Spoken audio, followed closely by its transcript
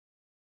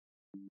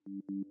Hello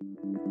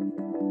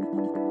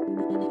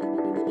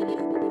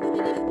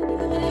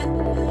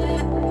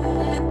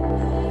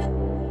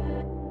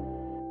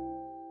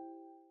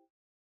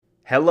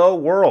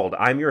world,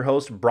 I'm your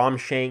host Bram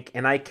Shank,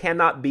 and I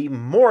cannot be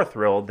more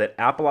thrilled that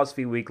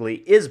Appleosophy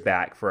Weekly is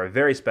back for a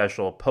very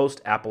special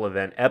post-Apple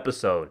event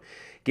episode.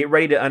 Get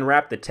ready to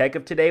unwrap the tech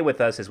of today with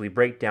us as we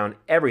break down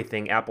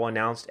everything Apple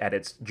announced at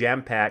its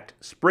jam-packed,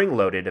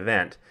 spring-loaded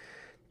event.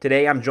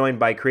 Today I'm joined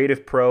by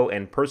creative pro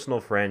and personal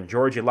friend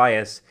George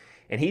Elias,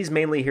 and he's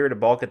mainly here to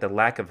balk at the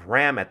lack of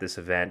RAM at this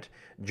event.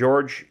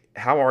 George,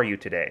 how are you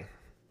today?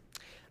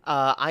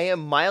 I am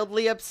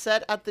mildly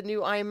upset at the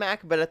new iMac,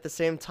 but at the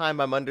same time,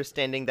 I'm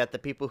understanding that the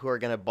people who are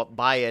going to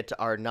buy it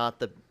are not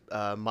the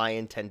my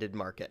intended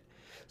market.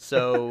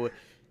 So,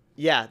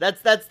 yeah,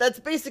 that's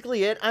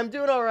basically it. I'm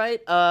doing all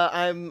right.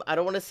 I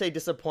don't want to say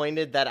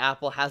disappointed that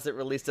Apple hasn't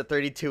released a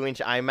 32-inch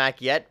iMac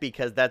yet,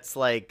 because that's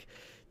like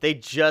they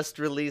just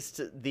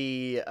released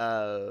the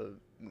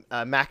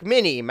Mac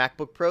Mini,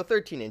 MacBook Pro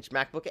 13-inch,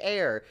 MacBook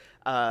Air.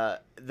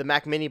 The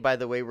Mac Mini, by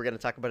the way, we're going to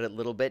talk about it a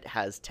little bit,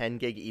 has 10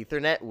 gig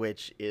Ethernet,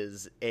 which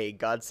is a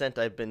godsend.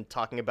 I've been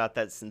talking about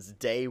that since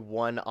day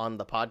one on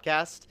the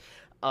podcast.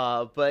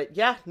 But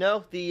yeah,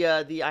 no, the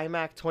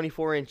iMac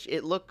 24-inch,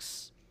 it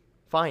looks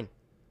fine.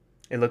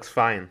 It looks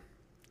fine.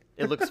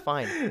 It looks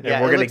fine. And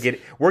Yeah,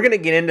 we're gonna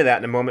get into that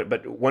in a moment.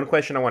 But one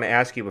question I want to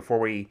ask you before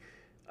we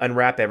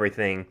unwrap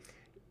everything: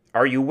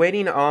 are you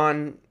waiting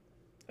on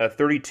a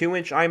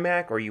 32-inch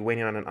iMac, or are you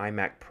waiting on an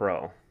iMac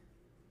Pro?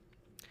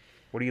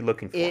 What are you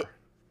looking for?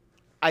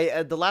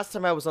 The last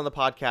time I was on the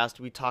podcast,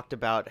 we talked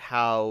about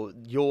how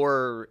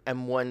your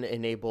M1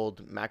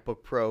 enabled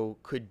MacBook Pro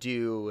could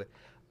do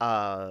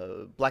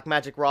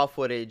Blackmagic RAW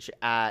footage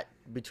at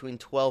between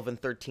 12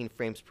 and 13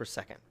 frames per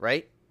second,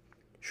 right?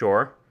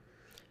 Sure.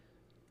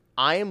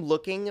 I am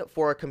looking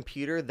for a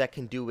computer that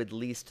can do at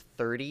least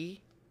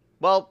 30.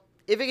 Well,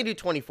 if it can do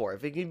 24,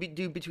 if it can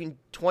do between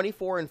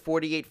 24 and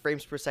 48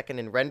 frames per second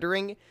in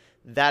rendering,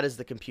 that is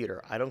the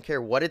computer. I don't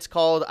care what it's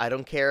called. I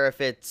don't care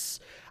if it's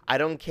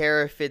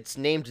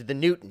named the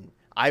Newton.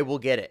 I will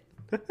get it.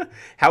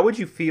 How would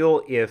you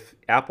feel if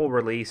Apple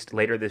released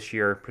later this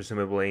year,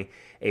 presumably,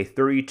 a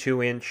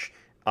 32-inch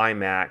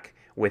iMac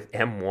with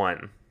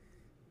M1?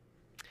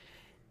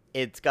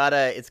 It's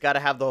gotta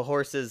have the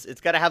horses.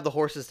 It's gotta have the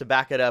horses to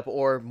back it up,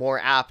 or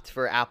more apt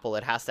for Apple,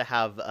 it has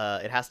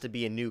to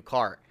be a new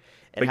car.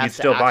 But you'd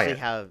still buy it.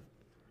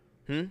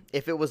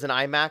 If it was an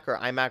iMac or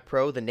iMac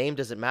Pro, the name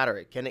doesn't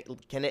matter.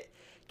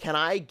 Can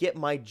I get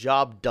my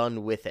job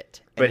done with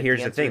it? But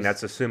here's the thing: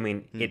 that's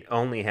assuming it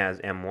only has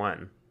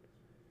M1.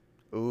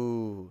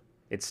 Ooh.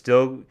 It's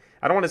still,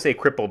 I don't want to say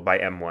crippled by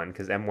M1,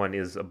 because M1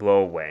 is a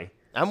blowaway.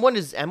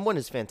 M1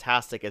 is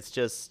fantastic. It's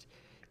just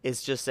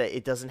that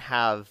it doesn't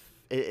have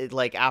it,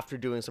 like, after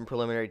doing some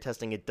preliminary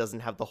testing, it doesn't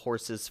have the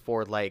horses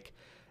for like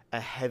a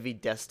heavy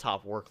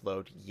desktop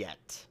workload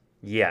yet.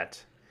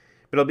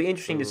 But it'll be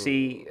interesting to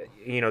see,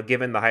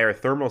 given the higher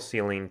thermal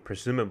ceiling,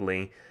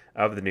 presumably,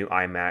 of the new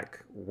iMac,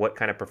 what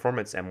kind of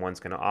performance M1's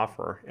going to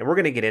offer. And we're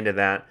going to get into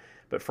that.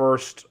 But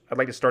first, I'd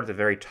like to start at the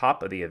very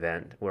top of the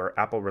event, where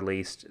Apple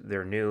released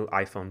their new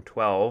iPhone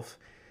 12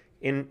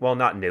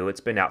 not new,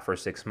 it's been out for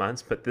 6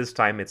 months, but this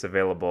time it's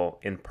available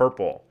in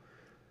purple.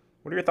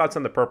 What are your thoughts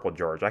on the purple,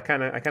 George? I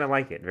kind of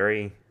like it.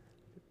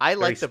 I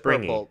like the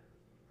springy. purple.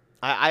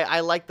 I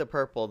like the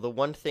purple. The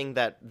one thing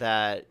that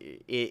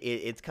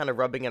it's kind of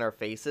rubbing in our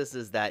faces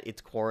is that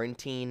it's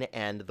quarantine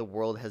and the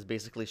world has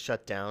basically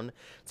shut down.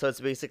 So it's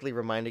basically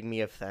reminding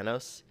me of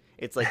Thanos.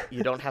 It's like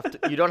you don't have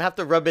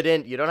to rub it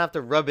in. You don't have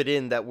to rub it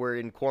in that we're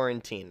in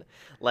quarantine.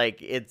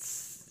 Like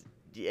it's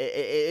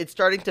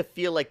starting to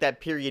feel like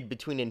that period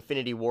between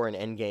Infinity War and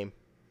Endgame.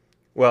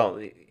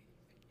 Well,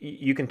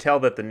 you can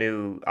tell that the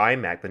new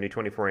iMac, the new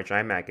 24-inch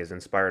iMac, is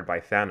inspired by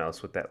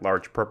Thanos with that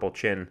large purple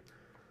chin.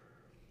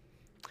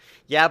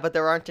 Yeah, but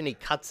there aren't any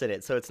cuts in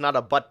it, so it's not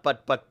a butt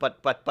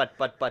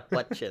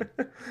chin.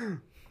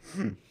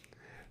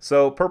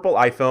 So, purple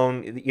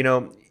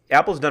iPhone,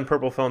 Apple's done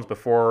purple phones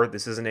before.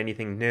 This isn't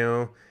anything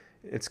new.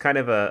 It's kind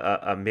of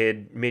a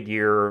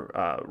mid-year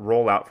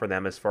rollout for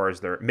them, as far as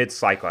their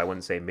mid-cycle. I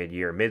wouldn't say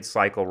mid-year.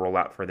 Mid-cycle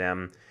rollout for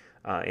them.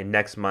 In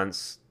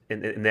next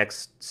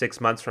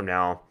 6 months from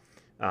now,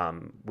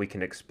 we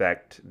can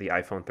expect the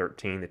iPhone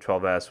 13, the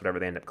 12S, whatever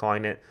they end up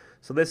calling it.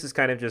 So this is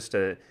kind of just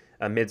a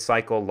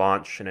mid-cycle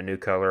launch in a new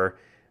color.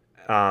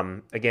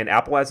 Again,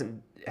 Apple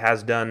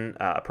has done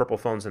purple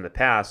phones in the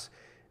past,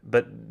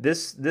 but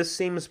this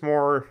seems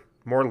more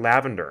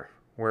lavender,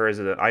 whereas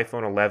the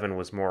iPhone 11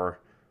 was more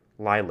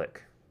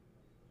lilac.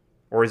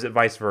 Or is it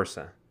vice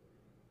versa?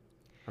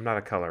 I'm not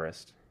a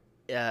colorist.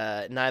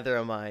 Neither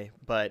am I,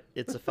 but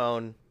it's a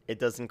phone. It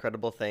does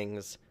incredible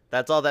things.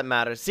 That's all that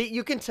matters. See,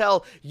 you can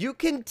tell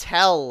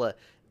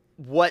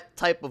what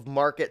type of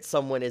market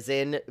someone is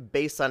in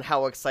based on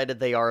how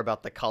excited they are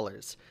about the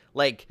colors.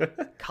 Like,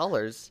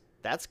 colors,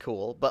 that's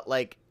cool, but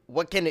like,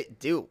 what can it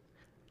do?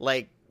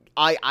 Like,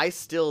 I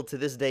still to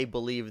this day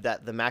believe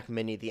that the Mac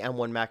Mini, the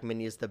M1 Mac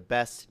Mini, is the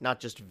best, not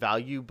just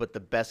value, but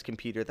the best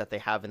computer that they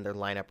have in their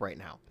lineup right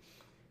now.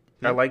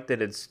 I like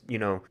that it's,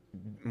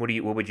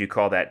 what would you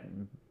call that?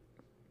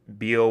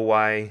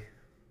 BOYS?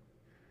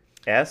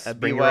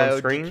 Bring your own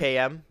screen?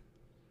 BYODKM.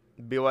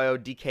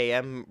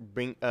 BYODKM,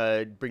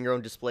 bring your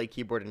own display,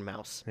 keyboard, and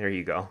mouse. There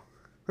you go.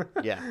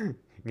 Yeah.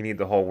 You need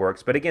the whole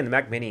works. But again, the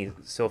Mac Mini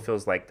still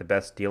feels like the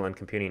best deal in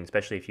computing,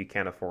 especially if you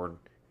can't afford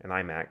an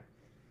iMac.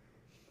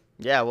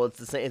 Yeah, well, it's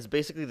the same. It's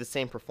basically the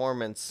same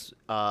performance,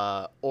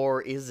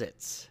 or is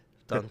it?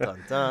 Dun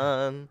dun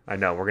dun. I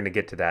know, we're going to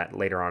get to that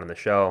later on in the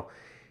show.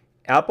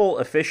 Apple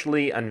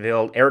officially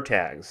unveiled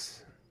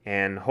AirTags,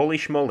 and holy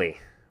schmoly,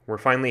 we're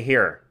finally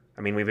here.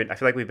 I mean, I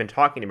feel like we've been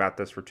talking about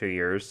this for 2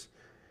 years.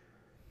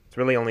 It's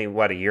really only,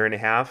 a year and a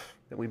half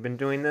that we've been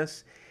doing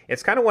this.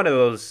 It's kind of one of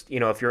those,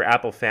 if you're an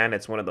Apple fan,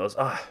 it's one of those,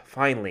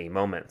 finally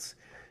moments.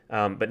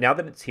 But now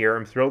that it's here,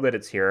 I'm thrilled that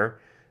it's here.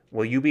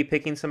 Will you be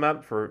picking some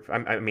up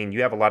I mean,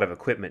 you have a lot of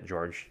equipment,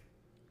 George.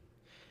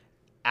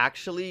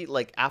 Actually,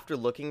 like after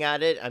looking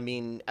at it, I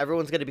mean,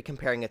 everyone's going to be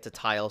comparing it to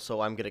Tile,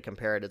 so I'm going to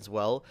compare it as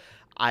well.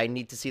 I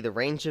need to see the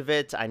range of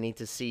it. I need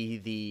to see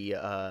the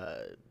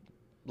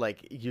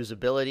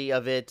usability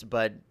of it,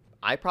 but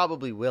I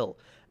probably will.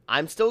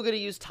 I'm still going to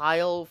use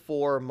Tile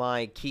for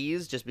my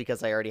keys just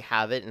because I already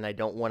have it and I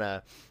don't want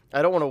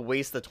to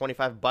waste the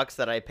 $25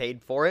 that I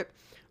paid for it.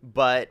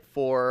 But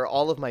for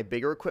all of my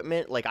bigger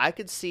equipment, like I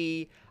could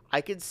see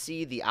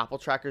the Apple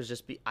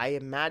trackers I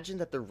imagine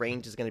that the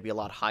range is going to be a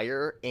lot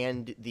higher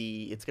and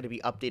it's going to be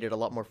updated a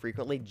lot more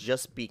frequently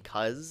just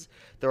because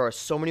there are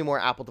so many more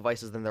Apple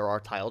devices than there are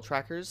Tile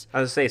trackers.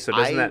 I was going to say,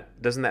 so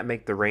doesn't that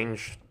make the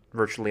range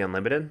virtually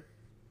unlimited?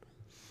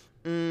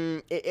 I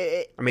mean,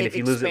 if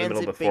you lose it in the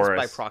middle of the forest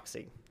by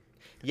proxy.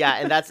 Yeah,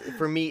 and that's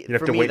for me. You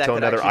have to wait till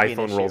another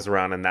iPhone rolls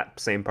around in that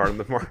same part of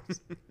the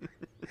forest.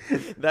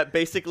 That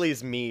basically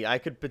is me. I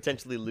could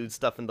potentially lose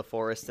stuff in the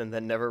forest and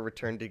then never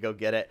return to go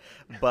get it.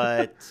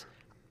 But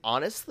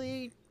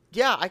honestly,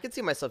 yeah, I could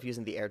see myself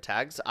using the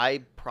AirTags.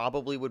 I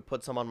probably would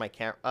put some on my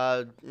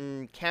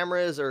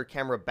cameras or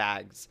camera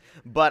bags,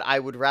 but I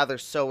would rather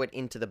sew it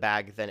into the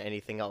bag than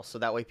anything else, so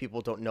that way people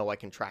don't know I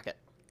can track it.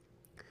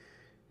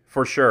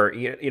 For sure.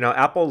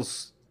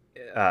 Apple's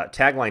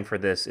tagline for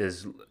this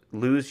is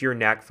lose your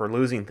knack for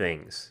losing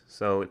things.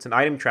 So it's an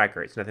item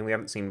tracker. It's nothing we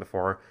haven't seen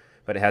before,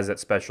 but it has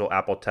that special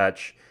Apple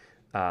Touch.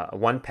 A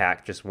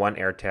 1-pack, just one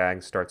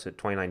AirTag, starts at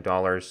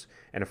 $29,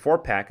 and a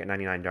 4-pack at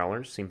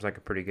 $99. Seems like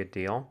a pretty good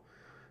deal.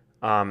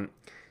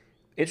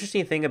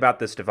 Interesting thing about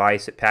this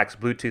device, it packs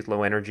Bluetooth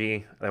Low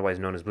Energy, otherwise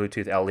known as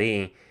Bluetooth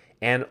LE,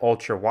 and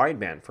ultra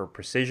wideband for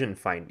precision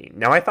finding.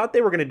 Now, I thought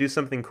they were going to do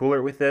something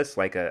cooler with this,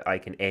 like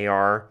an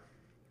AR,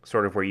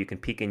 sort of where you can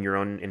peek in your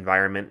own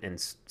environment and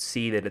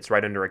see that it's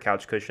right under a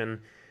couch cushion.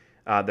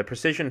 The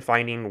precision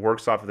finding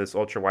works off of this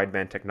ultra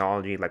wideband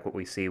technology, like what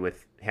we see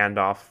with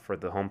handoff for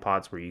the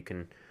HomePods, where you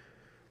can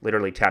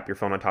literally tap your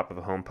phone on top of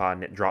a HomePod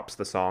and it drops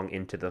the song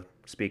into the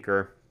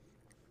speaker,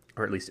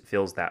 or at least it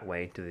feels that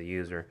way to the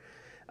user.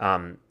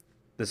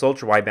 This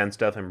ultra wideband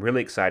stuff, I'm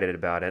really excited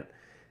about it.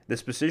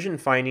 This precision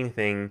finding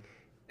thing,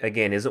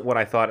 again, isn't what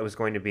I thought it was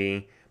going to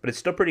be, but it's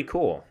still pretty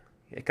cool.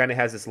 It kind of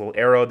has this little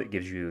arrow that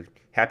gives you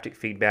haptic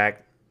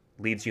feedback,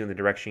 leads you in the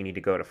direction you need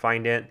to go to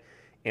find it.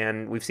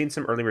 And we've seen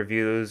some early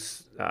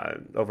reviews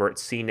over at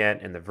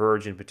CNET and The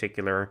Verge in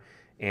particular,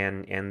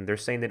 and they're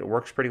saying that it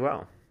works pretty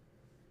well.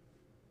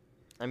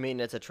 I mean,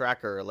 it's a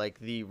tracker. Like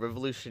the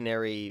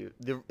revolutionary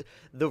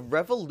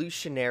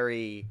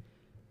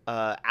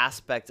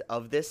aspect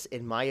of this,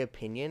 in my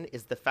opinion,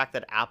 is the fact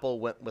that Apple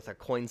went with a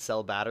coin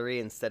cell battery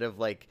instead of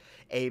like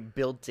a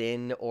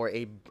built-in or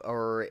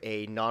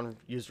a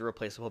non-user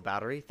replaceable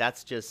battery.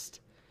 That's just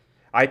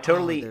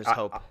there's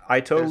hope. I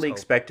totally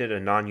expected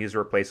a non-user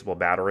replaceable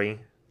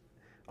battery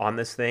on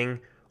this thing,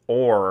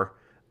 or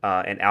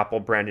an Apple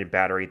branded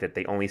battery that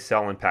they only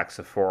sell in packs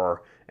of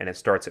 4, and it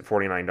starts at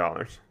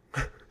 $49.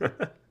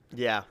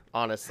 Yeah,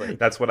 honestly,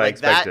 that's what I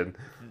expected.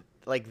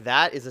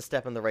 That is a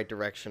step in the right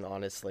direction,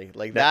 honestly.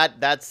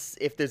 That's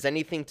if there's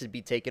anything to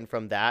be taken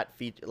from that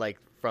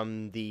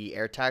from the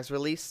AirTags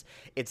release,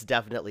 it's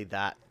definitely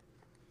that.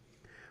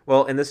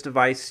 Well, in this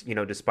device,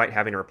 despite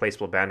having a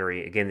replaceable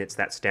battery, again, it's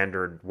that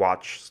standard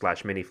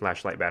watch/mini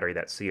flashlight battery,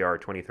 that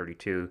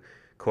CR2032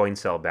 coin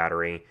cell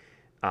battery.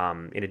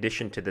 In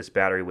addition to this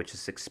battery, which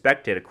is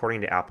expected,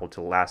 according to Apple,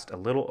 to last a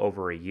little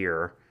over a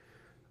year.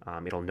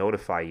 It'll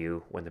notify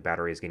you when the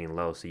battery is getting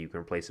low so you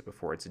can replace it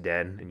before it's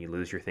dead and you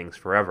lose your things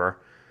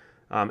forever.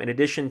 In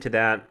addition to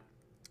that,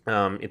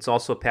 it's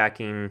also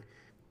packing,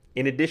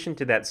 in addition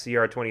to that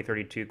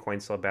CR2032 coin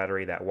cell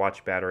battery, that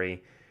watch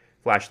battery,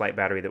 flashlight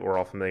battery that we're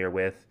all familiar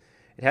with,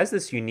 it has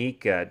this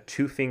unique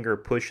 2-finger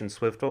push and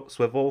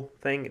swivel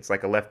thing. It's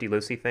like a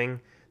lefty-loosey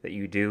thing that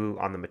you do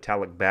on the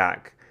metallic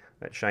back,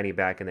 that shiny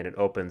back, and then it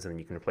opens and then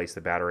you can replace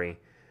the battery,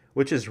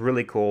 which is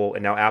really cool.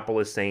 And now Apple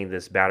is saying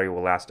this battery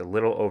will last a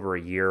little over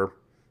a year.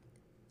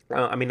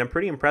 I'm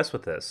pretty impressed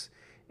with this.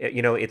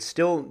 It's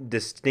still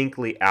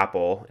distinctly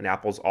Apple, and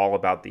Apple's all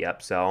about the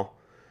upsell.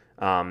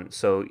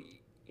 So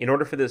in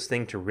order for this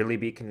thing to really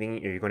be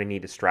convenient, you're going to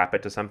need to strap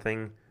it to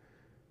something.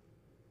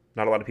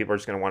 Not a lot of people are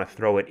just going to want to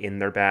throw it in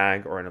their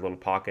bag or in a little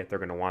pocket. They're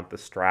going to want the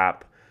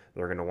strap.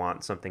 They're going to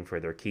want something for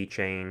their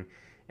keychain.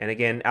 And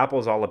again,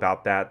 Apple's all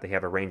about that. They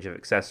have a range of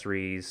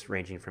accessories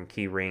ranging from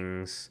key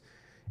rings,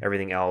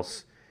 everything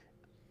else.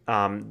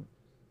 Um,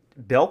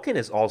 Belkin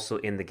is also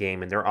in the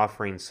game, and they're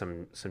offering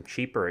some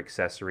cheaper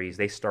accessories.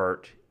 They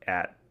start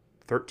at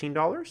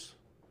 $13,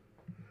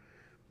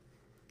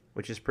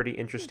 which is pretty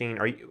interesting.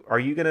 Are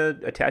you gonna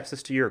attach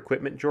this to your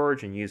equipment,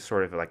 George, and use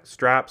sort of like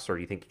straps, or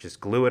do you think you just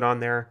glue it on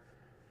there?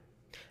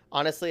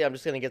 Honestly, I'm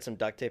just gonna get some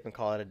duct tape and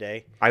call it a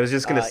day. I was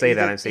just gonna say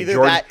that. I'm saying Either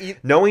George,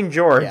 that, knowing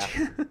George.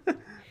 yeah.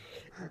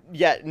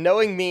 Yeah,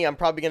 knowing me, I'm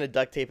probably gonna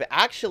duct tape it.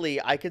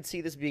 Actually, I could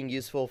see this being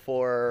useful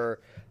for,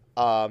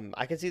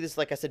 I could see this,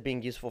 like I said,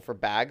 being useful for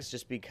bags,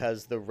 just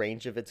because the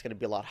range of it's gonna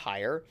be a lot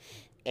higher.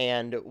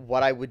 And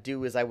what I would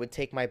do is I would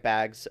take my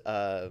bags,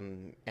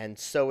 and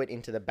sew it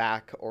into the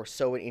back or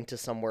sew it into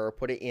somewhere or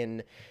put it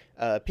in.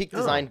 Peak Oh,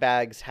 Design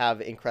bags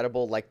have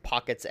incredible like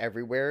pockets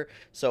everywhere.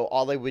 So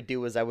all I would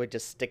do is I would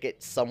just stick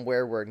it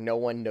somewhere where no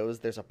one knows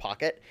there's a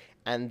pocket,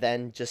 and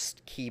then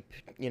just keep,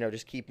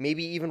 just keep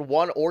maybe even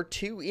one or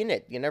two in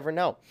it. You never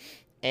know.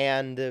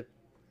 And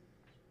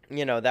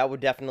that would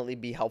definitely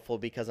be helpful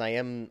because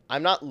I'm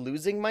not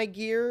losing my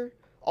gear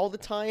all the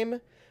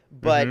time,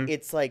 but mm-hmm.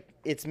 it's like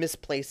it's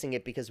misplacing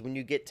it because when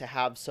you get to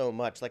have so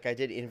much, like I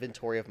did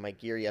inventory of my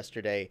gear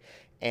yesterday,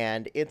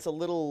 and it's a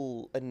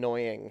little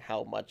annoying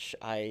how much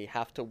I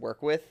have to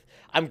work with.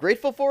 I'm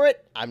grateful for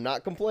it. I'm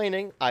not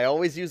complaining. I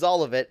always use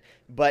all of it,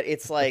 but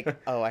it's like,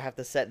 oh, I have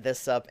to set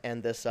this up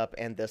and this up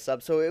and this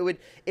up. So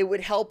it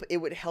would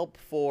help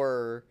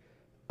for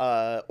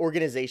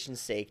organization's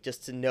sake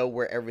just to know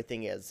where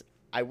everything is.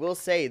 I will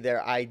say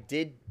there I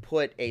did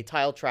put a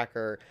tile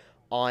tracker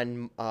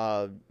on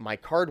my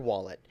card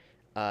wallet,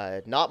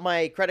 not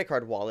my credit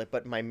card wallet,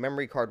 but my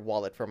memory card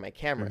wallet for my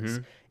cameras.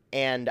 Mm-hmm.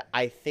 And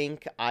I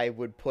think I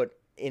would put,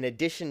 in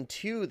addition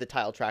to the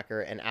tile tracker,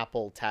 and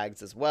Apple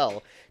tags as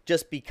well,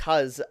 just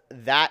because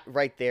that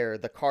right there,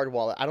 the card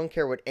wallet, I don't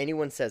care what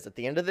anyone says. At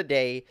the end of the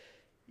day,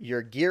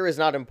 your gear is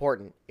not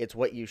important. It's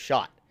what you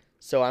shot.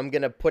 So I'm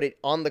going to put it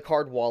on the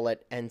card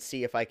wallet and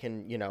see if I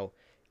can,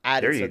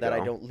 add There it so you that I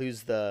go. don't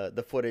lose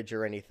the footage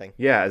or anything.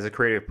 Yeah, as a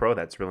creative pro,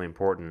 that's really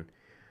important.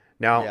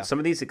 Now, Yeah. some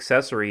of these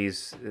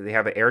accessories, they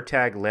have an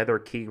AirTag leather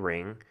key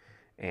ring,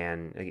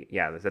 and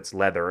yeah, that's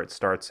leather. It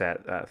starts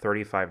at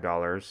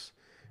 $35,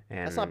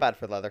 That's not and bad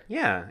for leather.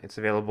 yeah, it's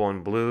available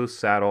in blue,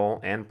 saddle,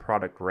 and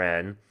product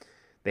red.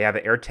 They have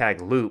an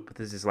AirTag loop.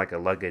 This is like a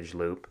luggage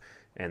loop,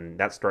 and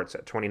that starts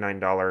at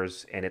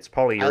 $29, and it's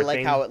I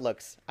like how polyurethane. it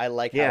looks. I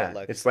like how it Yeah,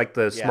 looks. it's like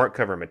the Yeah. smart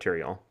cover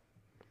material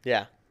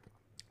Yeah.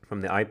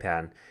 from the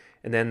iPad.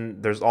 And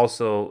then there's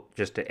also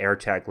just an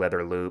AirTag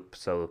leather loop.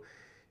 So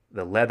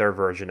the leather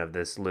version of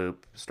this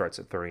loop starts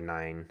at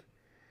 39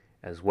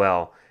 as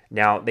well.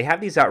 Now, they have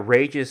these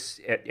outrageous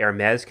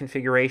Hermes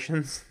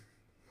configurations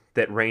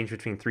that range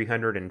between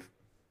 $300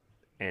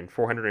 and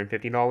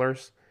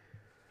 $450.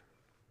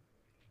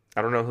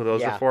 I don't know who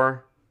those are Yeah.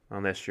 for,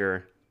 unless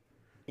you're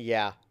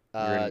Yeah.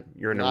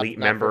 you're an elite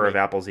Not for member of me.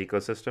 Apple's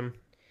ecosystem.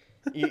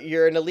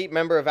 You're an elite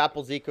member of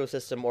Apple's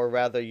ecosystem, or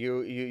rather,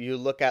 you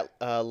look at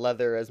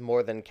leather as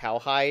more than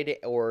cowhide,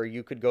 or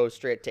you could go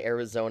straight to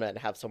Arizona and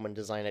have someone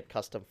design it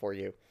custom for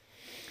you.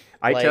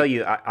 I tell Like,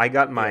 you, I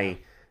got yeah, my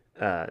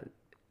uh,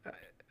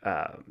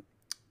 uh,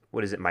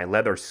 what is it? My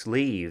leather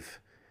sleeve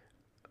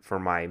for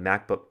my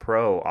MacBook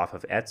Pro off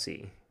of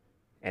Etsy,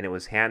 and it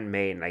was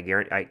handmade. And I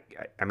guarantee,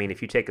 I mean,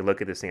 if you take a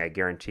look at this thing, I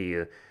guarantee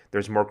you,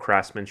 there's more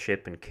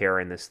craftsmanship and care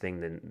in this thing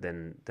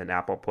than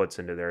Apple puts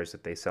into theirs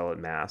that they sell at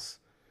mass.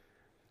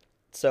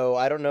 so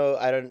I don't know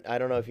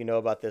if you know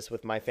about this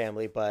with my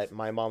family, but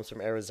my mom's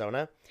from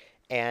Arizona,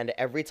 and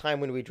every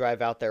time when we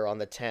drive out there on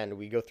the 10,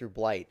 we go through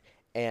Blight,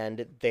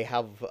 and they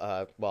have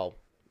well,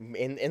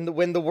 in the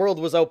when the world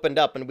was opened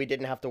up and we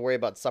didn't have to worry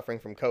about suffering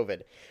from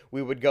COVID,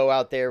 we would go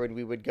out there and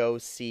we would go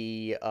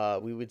see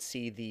we would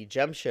see the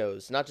gem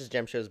shows, not just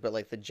gem shows, but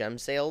like the gem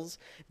sales,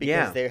 because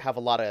Yeah, they would have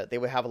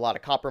a lot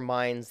of copper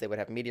mines, they would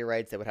have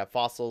meteorites, they would have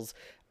fossils.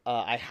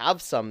 I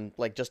have some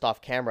like just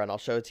off camera, and I'll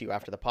show it to you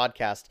after the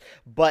podcast.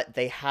 But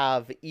they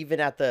have, even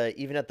at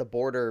the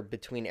border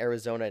between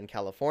Arizona and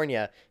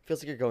California. It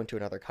feels like you're going to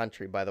another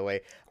country, by the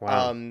way.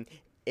 wow. Um,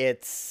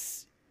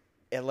 it's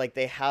like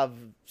they have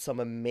some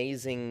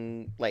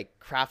amazing like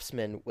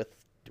craftsmen with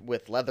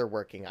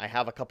leatherworking. I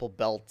have a couple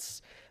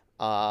belts.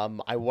 I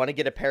want to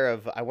get a pair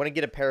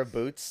of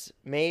boots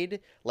made,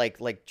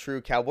 like true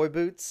cowboy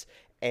boots.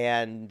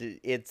 And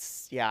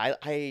it's, yeah,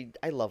 I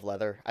love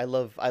leather. I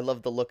love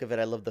the look of it.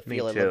 I love the Me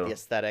feel. I love the too.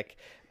 aesthetic.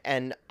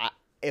 And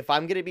if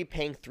I'm gonna be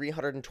paying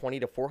 $320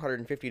 to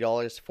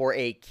 $450 for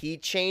a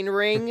keychain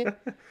ring,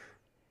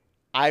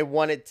 I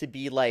want it to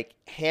be like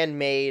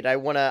handmade. I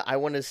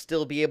wanna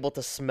still be able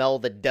to smell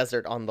the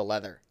desert on the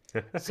leather.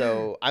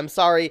 So I'm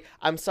sorry,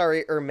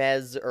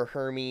 Hermes or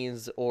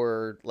Hermes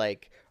or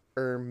like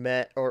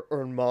Hermet or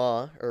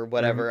Herma or Mhm.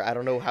 whatever. I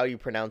don't know how you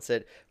pronounce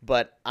it,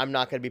 but I'm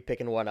not gonna be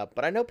picking one up.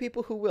 But I know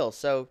people who will.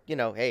 So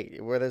hey,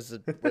 where there's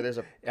a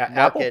Apple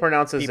market,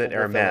 pronounces it people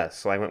will fill it. Hermes,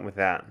 so I went with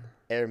that.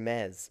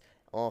 Hermes,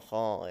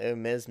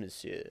 Hermes,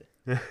 monsieur.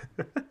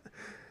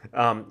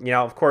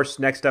 Of course,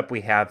 next up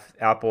we have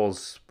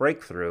Apple's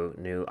breakthrough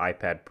new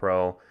iPad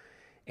Pro.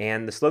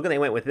 And the slogan they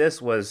went with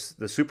this was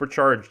the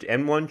supercharged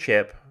M1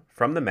 chip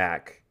from the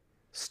Mac,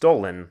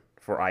 stolen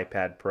for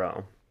iPad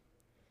Pro.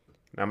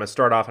 I'm going to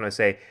start off and I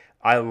say,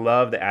 I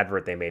love the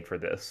advert they made for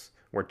this,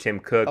 where Tim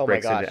Cook Oh my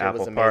breaks gosh, into it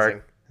was Apple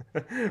amazing.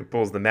 Park,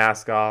 pulls the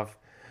mask off.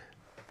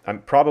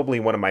 Probably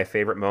one of my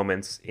favorite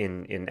moments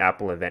in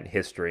Apple event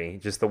history.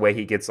 Just the way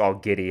he gets all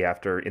giddy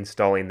after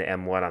installing the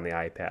M1 on the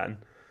iPad.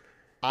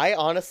 I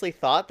honestly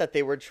thought that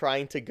they were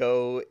trying to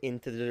go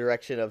into the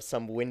direction of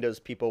some Windows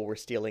people were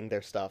stealing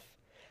their stuff.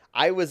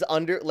 I was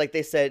under, like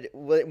they said,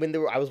 when they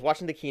were, I was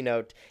watching the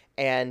keynote,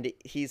 and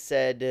he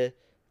said,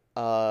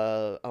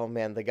 oh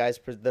man,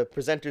 the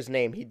presenter's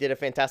name, he did a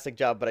fantastic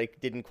job, but I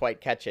didn't quite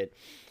catch it.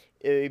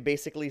 He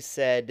basically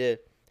said,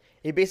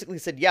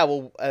 yeah,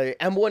 well,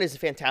 M1 is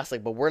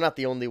fantastic, but we're not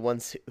the only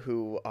ones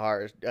who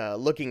are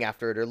looking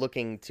after it or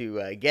looking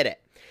to get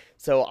it.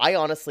 So I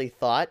honestly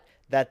thought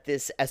that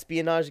this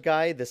espionage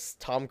guy, this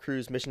Tom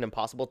Cruise Mission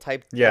Impossible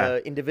type Yeah,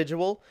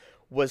 individual,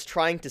 was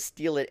trying to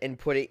steal it and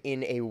put it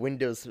in a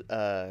Windows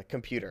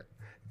computer.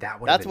 that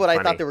would have That's been what I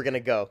thought funny. they were gonna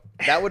go.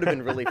 That would have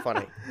been really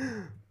funny.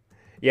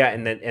 Yeah,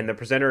 and the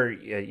presenter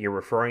you're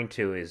referring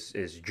to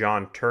is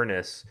John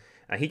Turnus.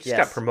 He just got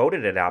Yes,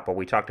 promoted at Apple.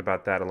 We talked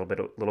about that a little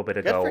bit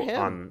good for ago him.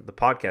 on the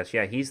podcast.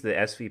 Yeah, he's the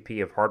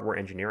SVP of hardware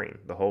engineering,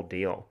 the whole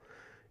deal.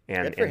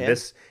 And Good for and him.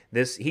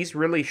 this he's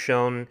really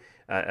shown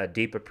a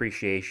deep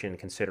appreciation,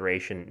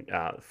 consideration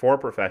for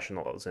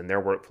professionals and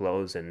their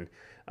workflows, and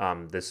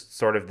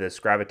this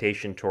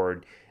gravitation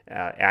toward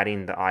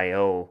adding the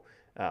I/O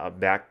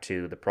back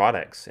to the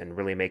products and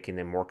really making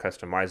them more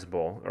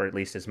customizable, or at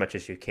least as much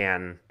as you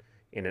can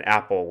in an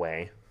Apple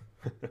way.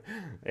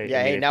 I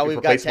Yeah. mean, Hey, now if we've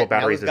got replaceable now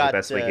batteries we've is the got.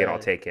 best we get, I'll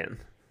take it.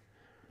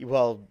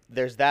 Well,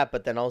 there's that,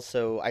 but then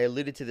also I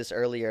alluded to this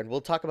earlier, and we're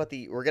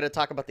gonna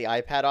talk about the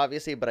iPad,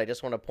 obviously, but I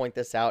just want to point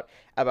this out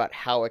about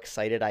how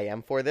excited I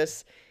am for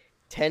this.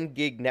 10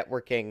 gig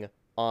networking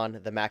on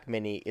the Mac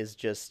Mini is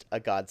just a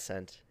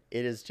godsend.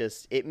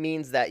 It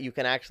means that you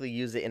can actually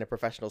use it in a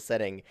professional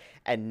setting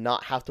and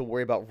not have to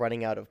worry about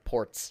running out of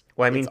ports.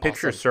 Well, I It's mean,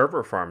 picture awesome.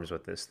 server farms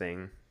with this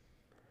thing.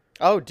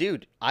 Oh,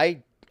 dude,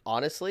 I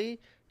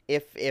honestly,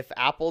 if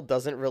Apple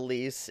doesn't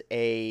release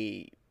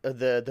a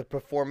the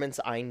performance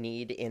I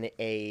need in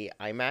a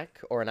iMac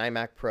or an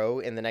iMac Pro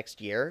in the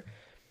next year,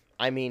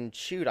 I mean,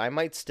 shoot, I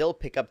might still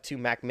pick up two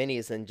Mac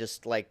Minis and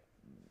just like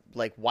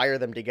wire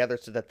them together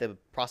so that the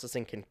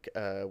processing can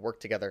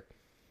work together.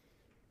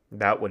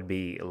 That would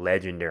be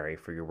legendary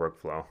for your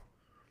workflow.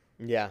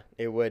 Yeah,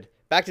 it would.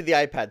 Back to the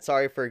iPad.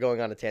 Sorry for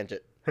going on a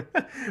tangent.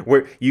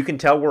 You can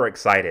tell we're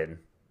excited.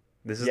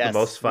 This is the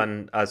most Yes,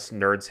 fun us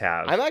nerds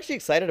I'm have. actually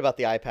excited about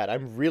the iPad.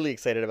 I'm really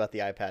excited about the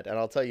iPad, and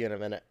I'll tell you in a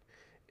minute.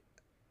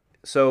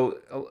 So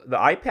the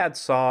iPad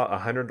saw a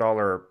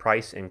 $100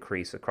 price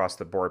increase across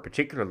the board,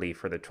 particularly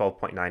for the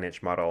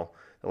 12.9-inch model.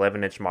 The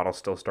 11-inch model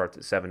still starts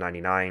at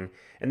 $799,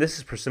 and this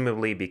is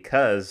presumably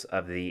because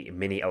of the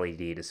mini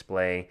LED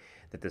display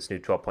that this new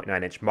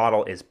 12.9-inch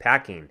model is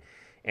packing.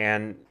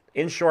 And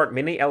in short,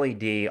 mini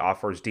LED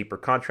offers deeper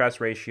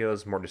contrast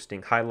ratios, more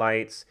distinct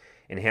highlights,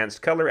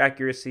 enhanced color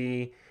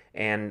accuracy,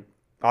 and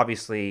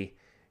obviously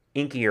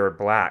inkier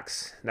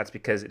blacks. That's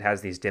because it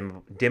has these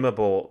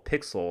dimmable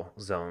pixel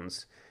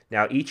zones.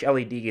 Now, each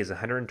LED is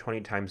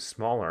 120 times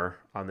smaller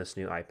on this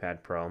new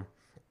iPad Pro,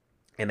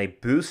 and they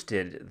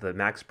boosted the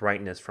max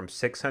brightness from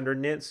 600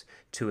 nits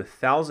to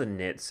 1,000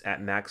 nits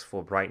at max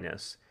full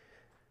brightness,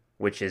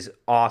 which is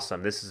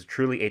awesome. This is a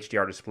truly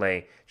HDR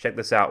display. Check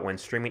this out. When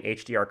streaming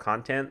HDR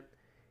content,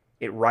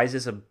 it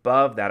rises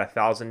above that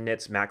 1,000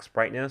 nits max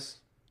brightness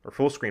or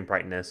full screen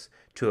brightness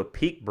to a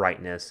peak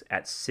brightness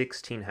at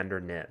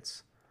 1,600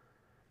 nits.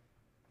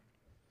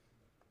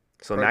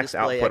 So Pro max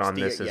Display output on XD,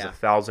 this is yeah.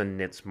 1,000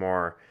 nits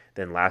more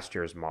than last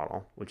year's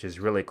model, which is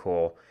really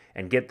cool.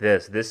 And get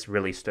this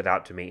really stood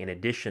out to me. In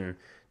addition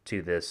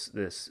to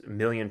this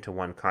million to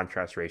one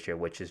contrast ratio,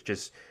 which is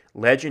just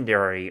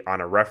legendary on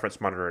a reference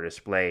monitor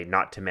display,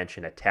 not to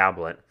mention a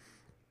tablet.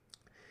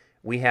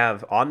 We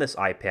have on this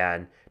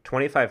iPad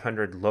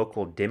 2,500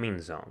 local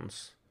dimming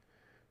zones.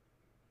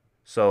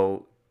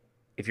 So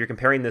if you're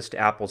comparing this to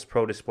Apple's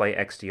Pro Display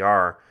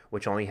XDR,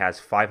 which only has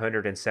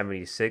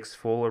 576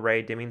 full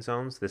array dimming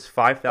zones, this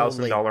Only,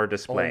 $5,000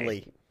 display,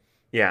 only.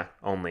 yeah,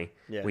 only.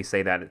 Yeah. We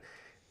say that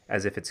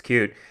as if it's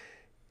cute.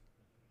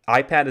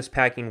 iPad is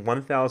packing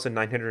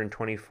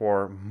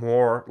 1,924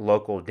 more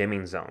local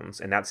dimming zones,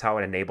 and that's how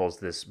it enables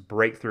this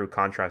breakthrough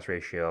contrast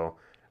ratio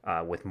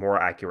with more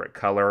accurate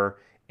color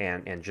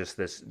and just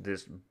this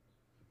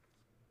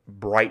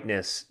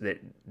brightness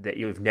that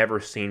you've never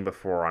seen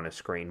before on a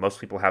screen. Most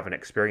people haven't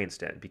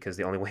experienced it because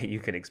the only way you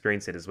can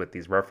experience it is with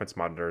these reference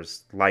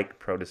monitors like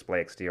Pro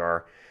Display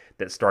XDR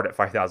that start at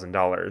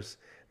 $5,000.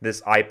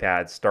 This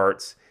iPad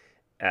starts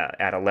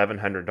at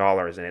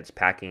 $1,100 and it's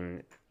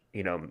packing,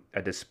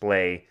 a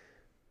display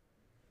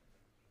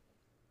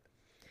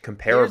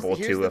comparable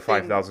Here's to the a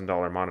thing.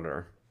 $5,000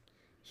 monitor.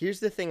 Here's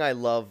the thing I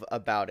love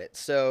about it.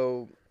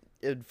 So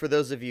for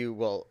those of you,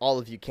 well, all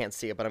of you can't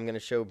see it, but I'm going to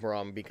show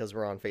Brom because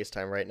we're on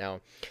FaceTime right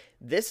now.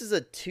 This is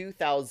a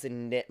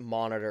 2000 nit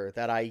monitor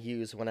that I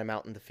use when I'm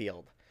out in the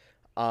field.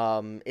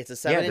 It's a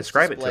 7-inch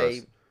describe display. it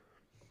to us.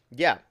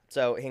 Yeah,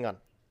 so hang on.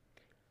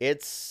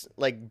 It's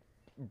like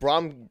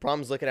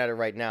Brom's looking at it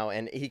right now,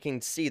 and he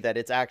can see that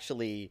it's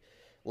actually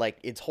like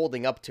it's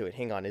holding up to it.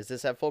 Hang on, is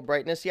this at full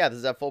brightness? Yeah, this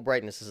is at full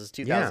brightness. This is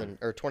 2000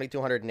 or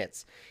 2200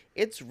 nits.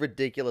 It's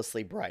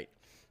ridiculously bright.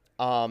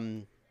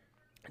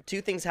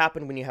 Two things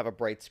happen when you have a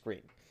bright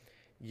screen.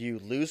 You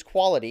lose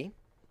quality.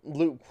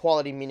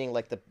 Quality meaning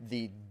like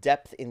the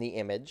depth in the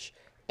image,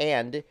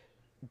 and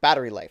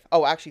battery life.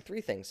 Oh, actually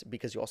three things,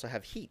 because you also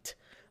have heat.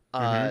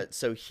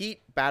 So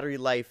heat, battery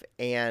life,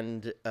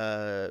 and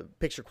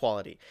picture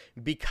quality.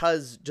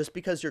 Because just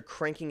because you're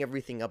cranking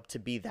everything up to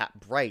be that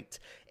bright,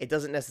 it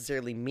doesn't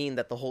necessarily mean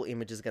that the whole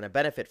image is going to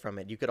benefit from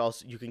it. You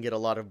can get a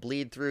lot of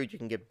bleed through. You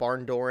can get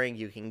barn dooring.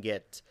 You can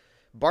get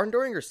barn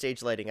dooring or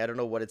stage lighting. I don't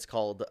know what it's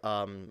called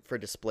for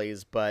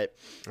displays, but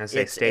I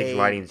say stage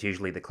lighting is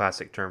usually the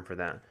classic term for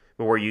that,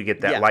 but where you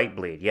get that light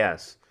bleed.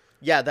 Yes.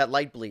 Yeah, that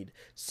light bleed.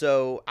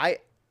 So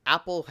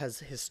Apple has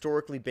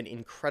historically been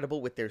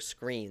incredible with their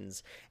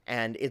screens,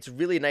 and it's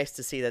really nice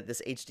to see that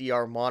this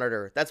HDR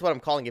monitor, that's what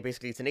I'm calling it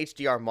basically, it's an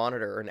HDR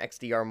monitor or an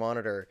XDR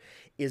monitor,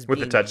 is with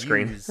being a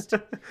touchscreen. used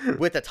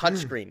with a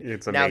touchscreen.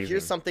 It's now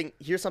amazing.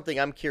 here's something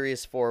I'm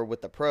curious for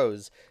with the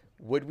pros.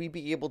 Would we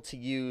be able to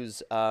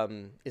use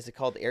is it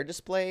called Air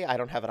Display? I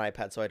don't have an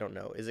iPad, so I don't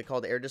know. Is it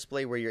called Air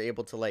Display, where you're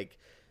able to like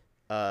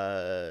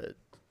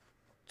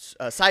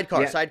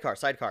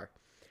sidecar?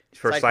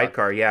 For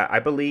sidecar, yeah, I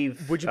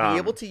believe. Would you be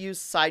able to use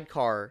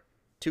sidecar?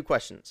 Two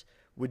questions.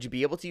 Would you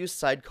be able to use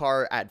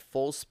sidecar at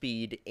full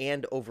speed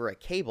and over a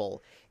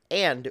cable?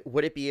 And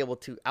would it be able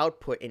to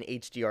output an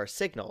HDR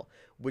signal?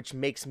 Which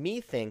makes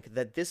me think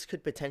that this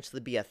could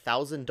potentially be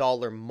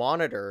 $1,000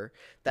 monitor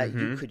that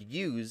you could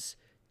use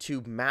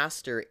to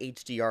master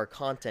HDR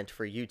content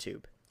for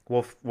YouTube.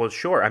 Well,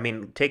 sure. I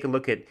mean, take a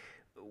look at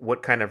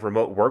what kind of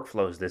remote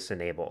workflows this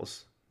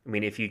enables. I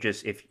mean, if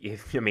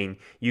I mean,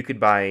 you could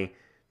buy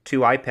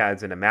 2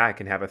 iPads and a Mac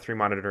and have a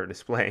 3-monitor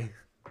display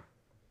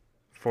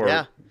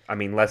for, I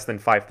mean, less than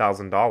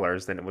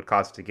 $5,000 than it would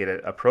cost to get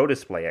a Pro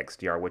Display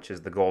XDR, which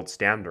is the gold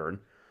standard.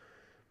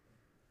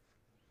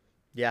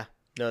 Yeah,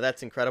 no,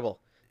 that's incredible.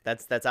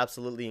 That's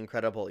absolutely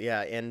incredible.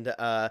 Yeah, and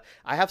I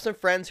have some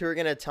friends who are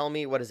going to tell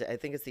me, what is it? I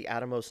think it's the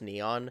Atomos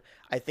Neon.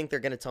 I think they're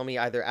going to tell me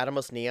either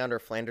Atomos Neon or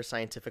Flanders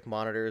Scientific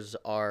monitors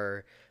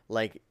are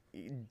like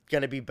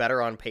going to be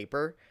better on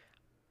paper.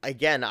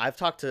 Again, I've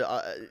talked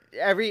to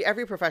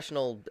every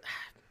professional.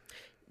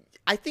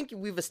 I think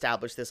we've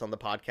established this on the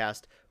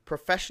podcast.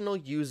 Professional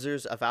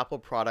users of Apple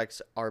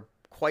products are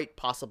quite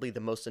possibly the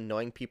most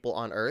annoying people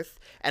on earth,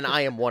 and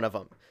I am one of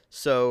them.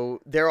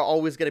 So they're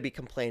always going to be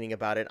complaining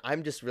about it.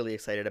 I'm just really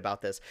excited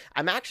about this.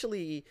 I'm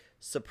actually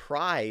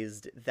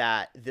surprised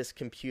that this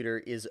computer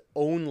is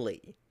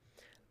only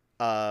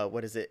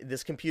what is it?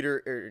 This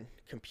computer.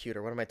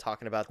 What am I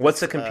talking about?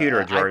 What's a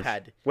computer, George?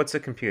 iPad. What's a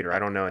computer? I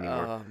don't know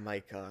anymore. Oh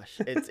my gosh,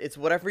 it's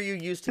whatever you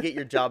use to get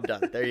your job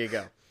done. There you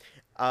go.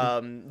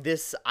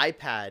 This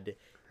iPad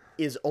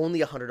is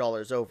only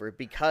 $100 over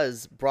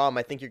because, Brom,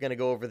 I think you're going to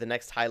go over the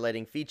next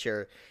highlighting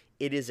feature.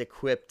 It is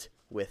equipped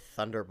with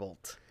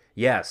Thunderbolt.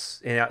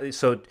 Yes, and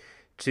so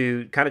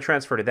to kind of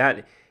transfer to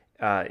that,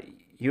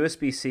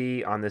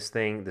 USB-C on this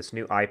thing, this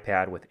new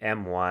iPad with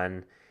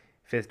M1,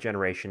 5th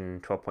generation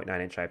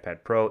 12.9-inch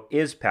iPad Pro,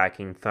 is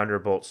packing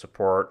Thunderbolt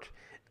support.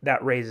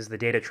 That raises the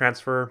data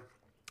transfer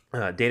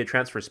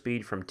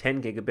speed from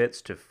 10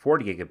 gigabits to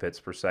 40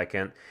 gigabits per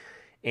second.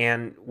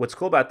 And what's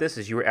cool about this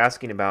is you were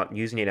asking about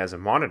using it as a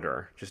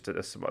monitor, just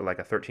like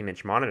a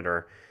 13-inch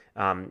monitor.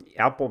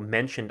 Apple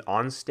mentioned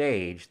on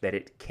stage that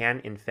it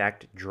can, in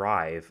fact,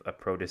 drive a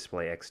Pro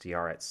Display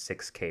XDR at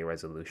 6K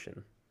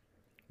resolution.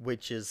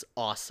 Which is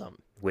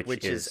awesome.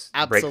 Which is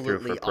absolutely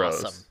breakthrough for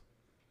pros. Awesome.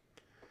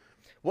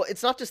 Well,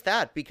 it's not just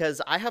that,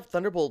 because I have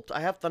Thunderbolt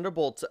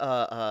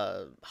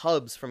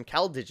hubs from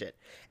CalDigit,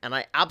 and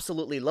I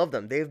absolutely love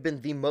them. They've been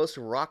the most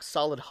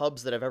rock-solid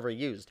hubs that I've ever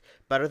used.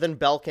 Better than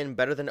Belkin,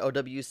 better than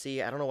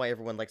OWC. I don't know why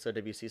everyone likes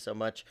OWC so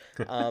much.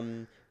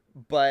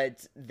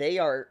 But they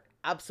are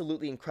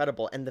absolutely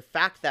incredible. And the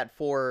fact that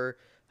for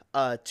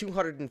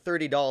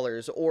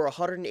 $230 or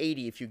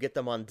 $180 if you get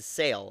them on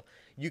sale,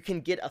 you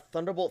can get a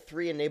Thunderbolt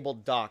 3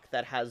 enabled dock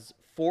that has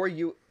four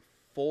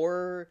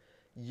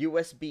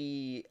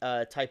USB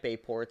Type A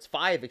ports,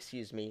 5,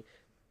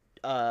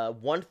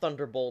 one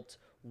Thunderbolt,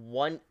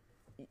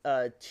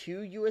 two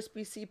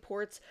USB-C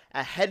ports,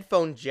 a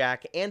headphone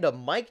jack, and a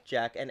mic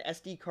jack, an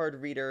SD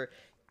card reader,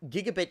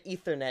 gigabit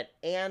Ethernet,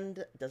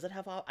 and does it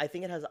have? I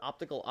think it has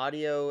optical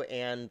audio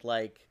and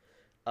like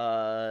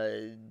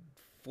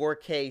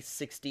 4K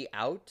 60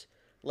 out.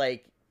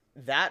 Like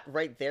that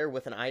right there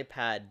with an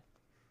iPad.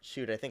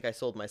 Shoot, I think I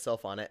sold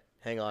myself on it.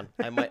 Hang on,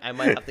 I might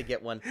have to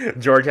get one.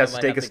 George has to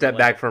take a step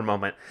back for a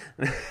moment.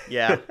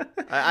 Yeah,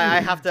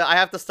 I have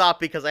to stop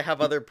because I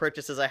have other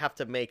purchases I have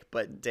to make.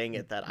 But dang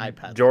it, that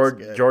iPad.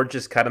 George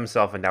just cut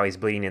himself and now he's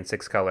bleeding in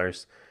 6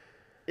 colors.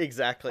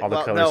 Exactly. all the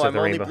Well, colors no, of the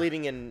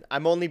rainbow.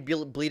 I'm only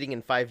bleeding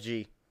in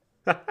 5G.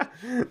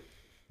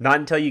 Not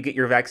until you get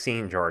your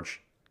vaccine,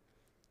 George.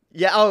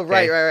 Yeah. Oh,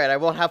 right, Okay. right, right. I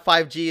won't have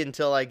 5G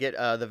until I get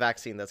the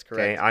vaccine. That's Okay.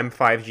 correct. I'm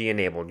 5G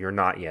enabled. You're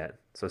not yet.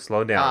 So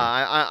slow down.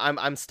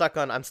 I'm stuck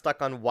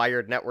on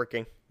wired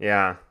networking.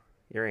 Yeah.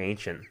 You're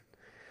ancient.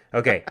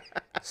 Okay.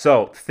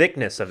 So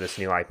thickness of this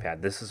new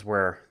iPad. This is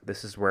where the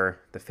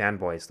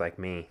fanboys like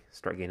me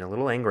start getting a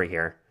little angry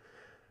here.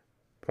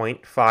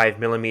 0.5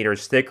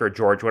 millimeters thicker,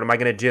 George. What am I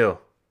gonna do?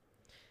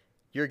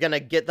 You're gonna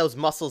get those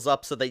muscles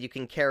up so that you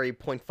can carry zero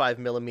point 0.5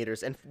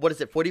 millimeters. And what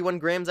is it? 41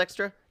 grams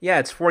extra? Yeah,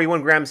 it's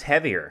 41 grams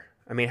heavier.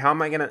 I mean, how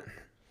am I gonna?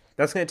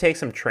 That's gonna take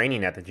some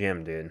training at the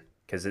gym, dude.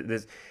 Because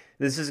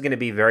this is gonna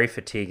be very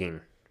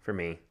fatiguing for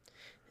me.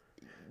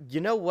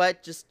 You know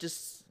what?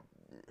 Just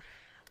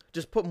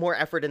put more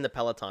effort in the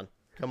Peloton.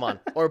 Come on,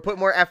 or put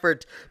more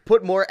effort.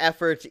 Put more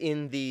effort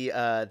in the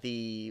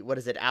what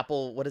is it?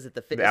 Apple. What is it?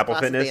 The The fitness Apple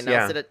classes Fitness, they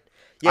announced yeah. it. At,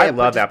 I yeah,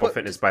 love Apple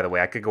Fitness, just by the way.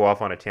 I could go off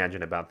on a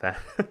tangent about that.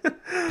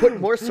 put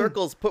more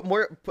circles. Put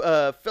more.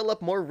 Fill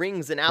up more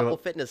rings in Apple Well,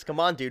 Fitness. Come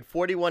on, dude.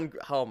 41.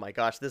 Oh my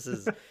gosh, this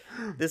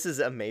is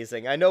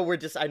amazing. I know we're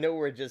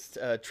just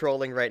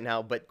trolling right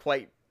now, but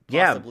quite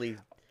yeah, possibly,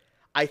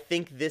 I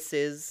think this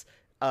is.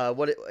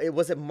 It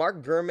was it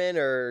Mark Gurman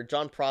or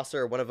John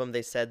Prosser or one of them,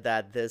 they said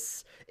that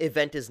this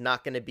event is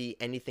not going to be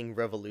anything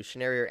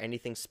revolutionary or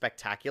anything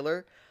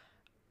spectacular.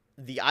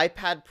 The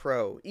iPad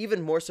Pro,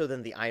 even more so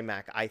than the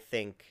iMac, I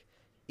think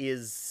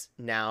is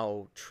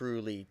now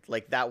truly,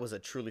 like, that was a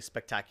truly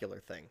spectacular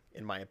thing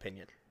in my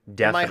opinion. In my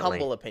definitely,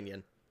 humble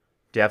opinion.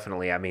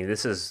 definitely. I mean,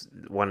 this is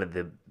one of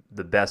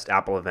the best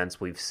Apple events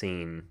we've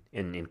seen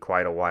in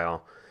quite a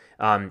while.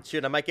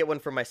 Shoot, I might get one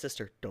for my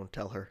sister. Don't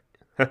tell her.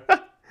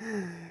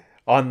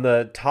 On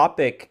the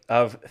topic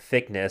of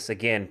thickness,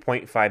 again,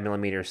 0.5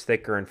 millimeters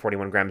thicker and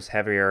 41 grams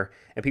heavier,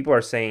 and people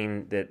are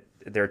saying that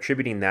they're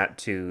attributing that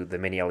to the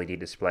mini LED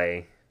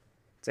display.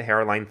 It's a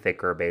hairline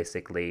thicker,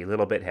 basically, a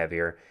little bit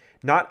heavier.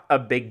 Not a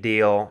big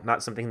deal,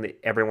 not something that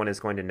everyone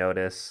is going to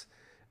notice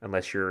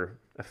unless you're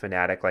a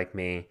fanatic like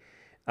me.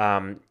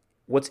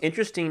 What's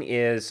interesting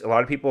is a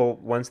lot of people,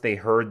 once they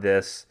heard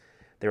this,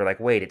 they were like,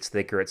 wait, it's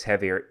thicker, it's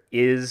heavier.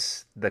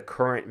 Is the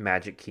current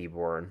Magic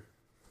Keyboard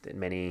that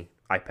many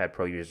iPad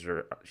Pro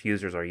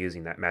users are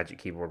using, that Magic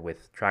Keyboard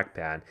with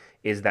trackpad,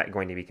 is that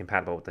going to be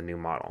compatible with the new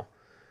model?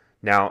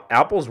 Now,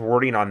 Apple's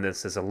wording on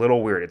this is a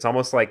little weird. It's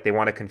almost like they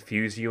want to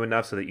confuse you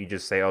enough so that you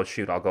just say, "Oh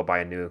shoot, I'll go buy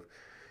a new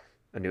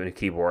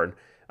keyboard."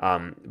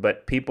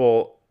 But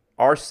people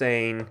are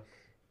saying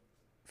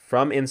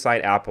from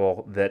inside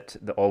Apple that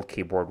the old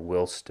keyboard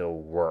will still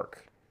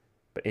work.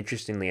 But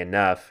interestingly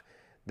enough,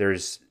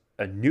 there's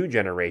a new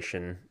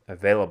generation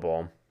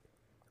available,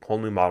 whole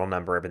new model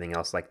number, everything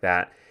else like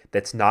that,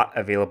 that's not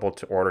available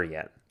to order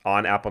yet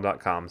on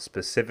apple.com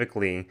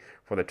specifically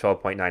for the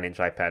 12.9-inch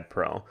iPad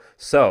Pro.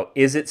 So,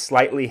 is it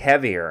slightly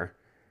heavier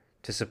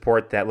to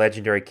support that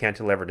legendary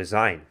cantilever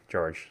design,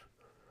 George?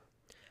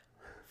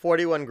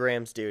 41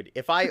 grams, dude.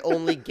 If I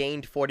only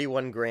gained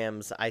 41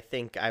 grams, I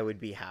think I would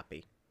be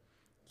happy.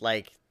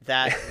 Like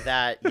yeah,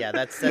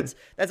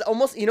 that's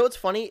almost, you know what's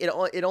funny? It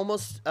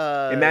almost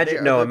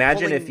Imagine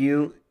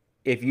pulling.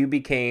 if you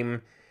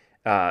became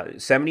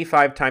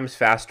 75 times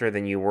faster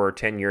than you were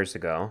 10 years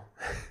ago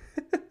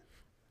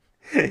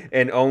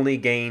and only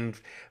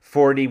gained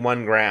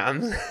 41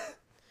 grams.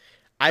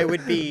 I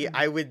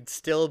would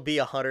still be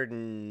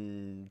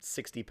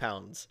 160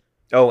 pounds.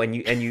 Oh, and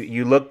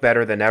you look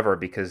better than ever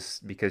because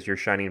you're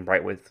shining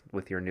bright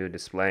with your new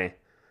display.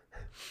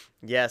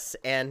 Yes,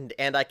 and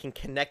I can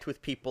connect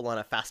with people on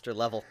a faster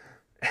level.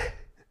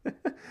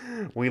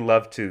 We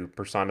love to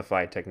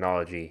personify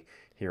technology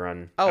here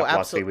on Oh,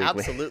 Philosophy Weekly.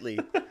 absolutely.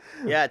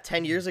 Yeah,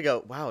 10 years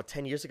ago. Wow,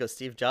 10 years ago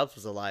Steve Jobs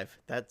was alive.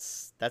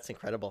 That's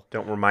incredible.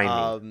 Don't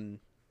remind me.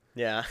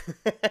 Yeah.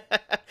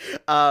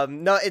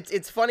 No,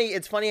 it's funny.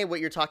 It's funny what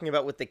you're talking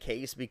about with the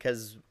case,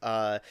 because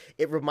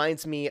it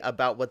reminds me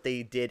about what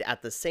they did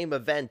at the same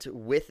event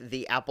with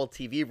the Apple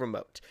TV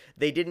remote.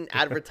 They didn't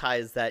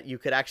advertise that you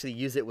could actually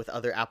use it with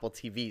other Apple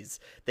TVs.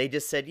 They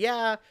just said,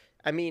 yeah,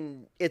 I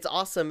mean, it's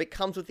awesome. It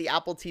comes with the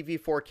Apple TV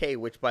 4K,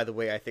 which, by the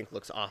way, I think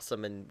looks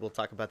awesome, and we'll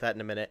talk about that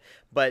in a minute.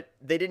 But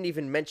they didn't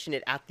even mention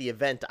it at the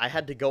event. I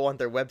had to go on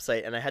their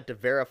website, and I had to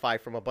verify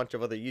from a bunch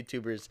of other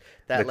YouTubers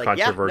that, The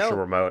controversial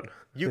remote.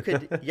 you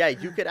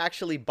could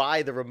actually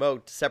buy the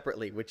remote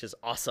separately, which is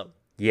awesome.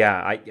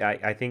 Yeah,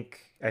 I think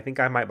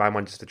I might buy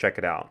one just to check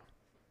it out.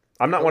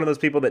 I'm not one of those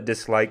people that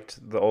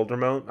disliked the old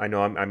remote. I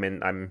know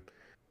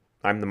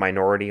I'm the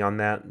minority on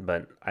that,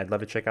 but I'd love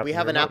to check out. We the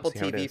have an remote, Apple see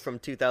how it TV is. from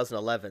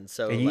 2011,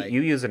 so And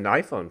you use an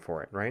iPhone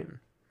for it, right?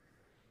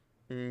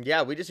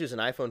 yeah, we just use an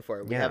iPhone for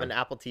it. We Yeah. have an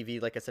Apple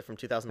TV, like I said, from A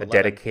 2011.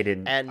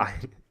 dedicated And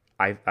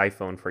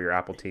iPhone for your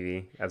Apple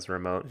TV as a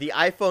remote. the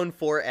iPhone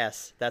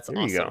 4S. That's There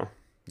awesome. you go.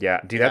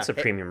 Yeah, dude, Yeah, that's a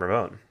premium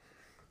remote.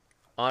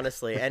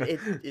 Honestly, and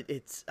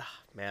it's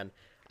man,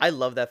 I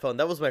love that phone.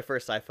 That was my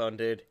first iPhone,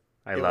 dude.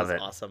 I love was it.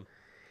 Awesome.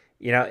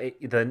 You know,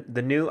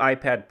 the new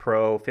iPad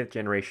Pro 5th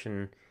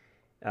generation,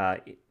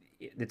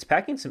 it's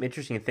packing some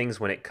interesting things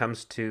when it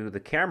comes to the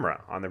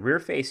camera. On the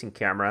rear-facing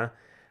camera,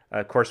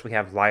 of course, we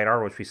have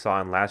LiDAR, which we saw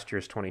in last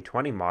year's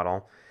 2020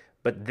 model,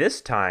 but this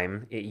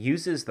time it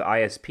uses the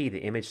ISP,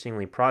 the image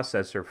signaling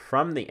processor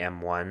from the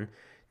M1,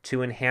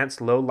 to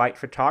enhance low-light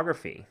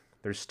photography.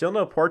 There's still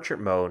no portrait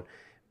mode,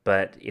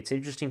 but it's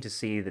interesting to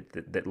see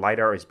that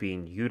LiDAR is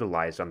being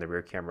utilized on the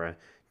rear camera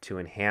to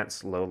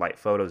enhance low-light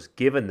photos,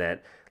 given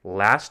that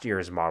last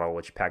year's model,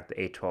 which packed the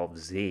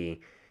A12Z,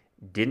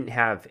 didn't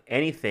have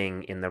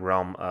anything in the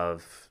realm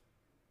of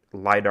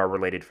LiDAR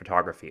related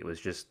photography. It was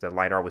just the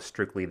LiDAR was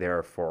strictly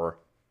there for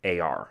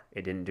AR.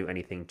 It didn't do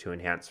anything to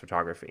enhance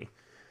photography.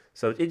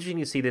 So it's interesting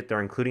to see that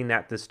they're including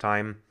that this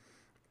time.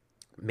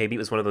 Maybe it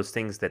was one of those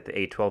things that the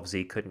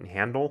A12Z couldn't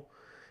handle.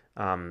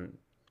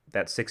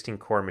 That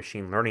 16-core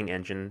machine learning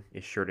engine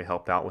is sure to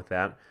help out with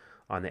that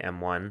on the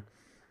M1.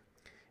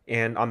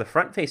 And on the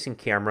front-facing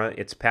camera,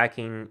 it's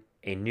packing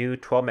a new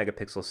 12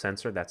 megapixel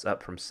sensor that's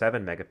up from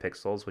 7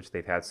 megapixels, which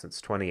they've had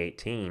since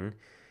 2018.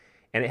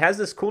 And it has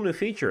this cool new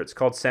feature. It's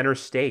called Center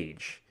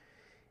Stage.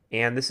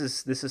 And this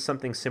is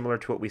something similar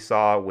to what we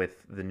saw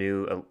with the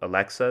new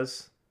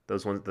Alexas.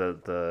 Those ones,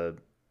 the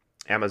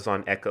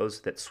Amazon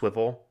Echoes that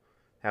swivel,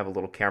 have a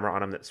little camera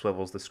on them that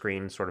swivels the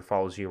screen, sort of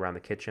follows you around the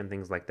kitchen,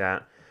 things like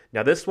that.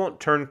 Now, this won't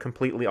turn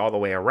completely all the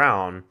way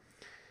around,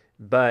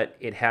 but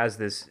it has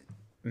this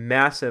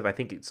massive, I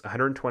think it's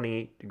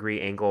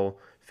 120-degree angle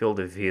field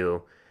of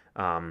view,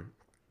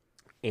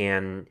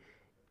 and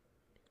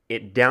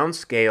it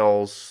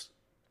downscales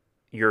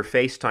your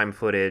FaceTime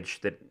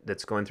footage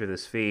that's going through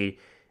this feed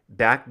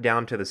back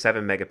down to the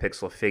 7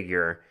 megapixel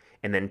figure,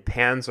 and then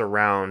pans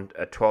around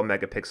a 12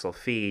 megapixel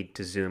feed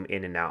to zoom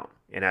in and out.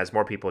 And as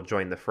more people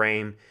join the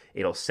frame,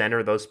 it'll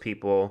center those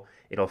people.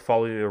 It'll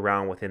follow you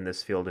around within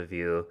this field of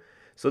view.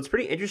 So it's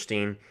pretty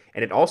interesting.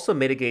 And it also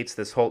mitigates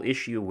this whole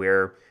issue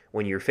where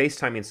when you're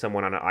FaceTiming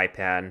someone on an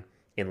iPad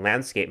in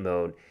landscape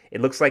mode,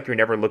 it looks like you're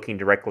never looking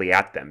directly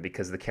at them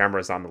because the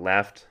camera's on the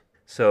left.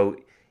 So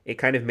it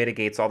kind of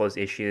mitigates all those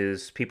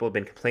issues. People have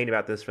been complaining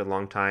about this for a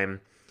long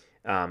time.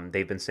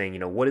 They've been saying,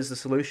 what is the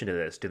solution to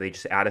this? Do they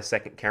just add a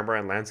second camera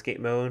in landscape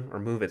mode or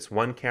move its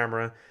one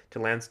camera to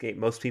landscape?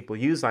 Most people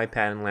use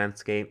iPad in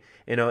landscape,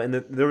 and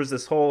there was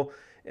this whole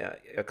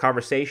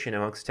conversation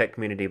amongst the tech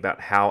community about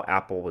how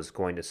Apple was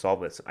going to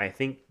solve this. I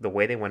think the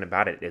way they went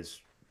about it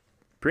is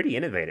pretty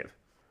innovative.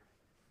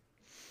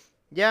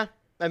 Yeah,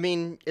 I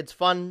mean, it's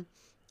fun.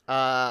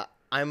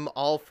 I'm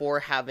all for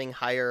having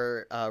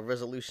higher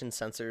resolution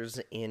sensors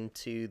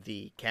into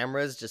the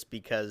cameras, just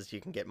because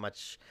you get a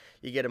much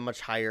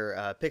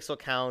higher pixel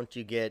count.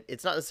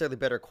 It's not necessarily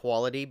better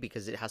quality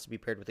because it has to be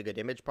paired with a good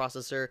image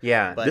processor.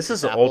 Yeah, but this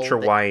is an ultra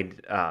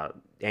wide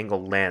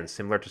angle lens,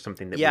 similar to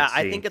something that. Yeah, we'd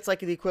see. I think it's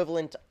like the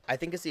equivalent. I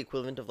think it's the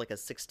equivalent of like a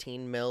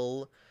 16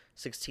 mil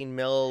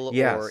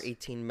Yes. or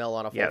 18 mil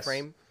on a full Yes.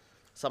 frame,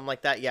 something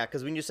like that. Yeah,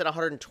 because when you said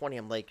 120,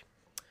 I'm like,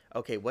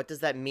 okay, what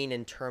does that mean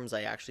in terms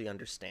I actually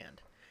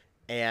understand?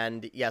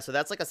 And yeah, so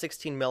that's like a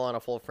 16 mil on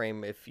a full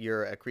frame if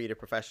you're a creative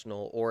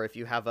professional, or if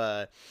you have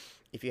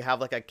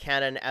like a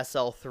Canon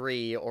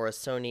SL3 or a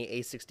Sony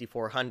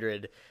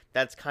A6400,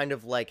 that's kind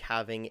of like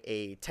having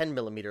a 10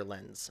 millimeter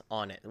lens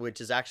on it, which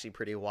is actually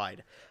pretty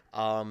wide.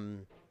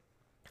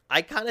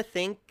 I kind of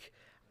think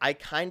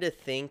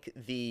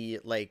the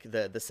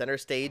center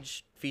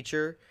stage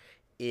feature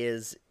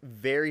is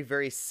very,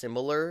 very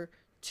similar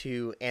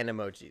to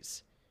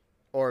Animojis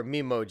or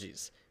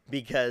Memojis,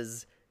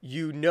 because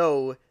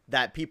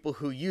that people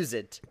who use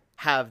it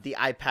have the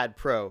iPad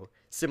Pro,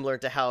 similar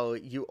to how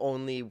you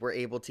only were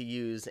able to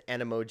use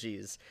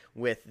Animojis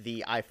with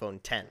the iPhone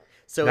 10.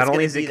 So not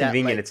only is it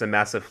convenient, it's a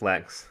massive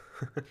flex.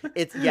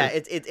 Does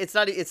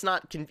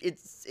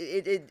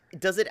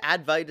it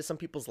add value to some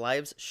people's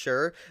lives?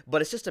 Sure,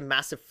 but it's just a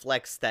massive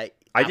flex that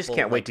I just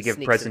can't wait to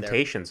give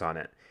presentations on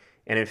it.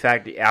 And in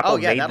fact, Apple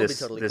made this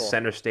totally cool.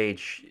 Center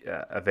Stage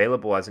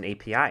available as an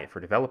API for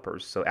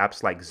developers. So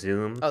apps like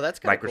Zoom, that's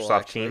Microsoft cool,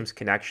 Teams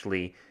can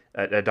actually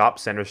adopt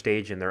Center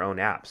Stage in their own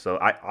app. So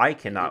I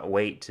cannot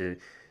wait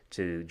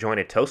to join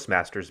a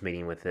Toastmasters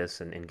meeting with this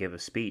and give a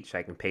speech.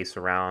 I can pace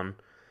around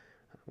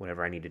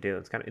whatever I need to do.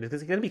 It's going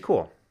to be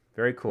cool.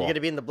 Very cool. You're going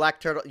to be in the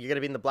black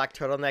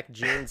turtleneck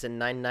jeans and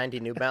 990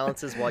 New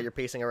Balances while you're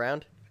pacing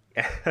around?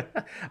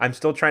 I'm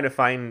still trying to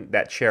find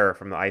that chair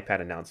from the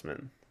iPad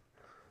announcement.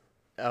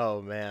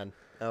 Oh man.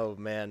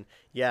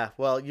 Yeah.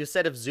 Well, you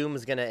said if Zoom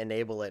is going to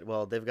enable it.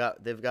 Well, they've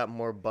got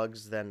more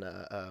bugs than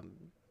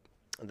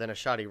a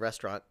shoddy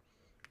restaurant.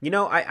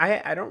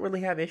 I don't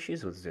really have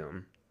issues with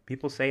Zoom.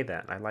 People say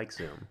that. I like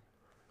Zoom.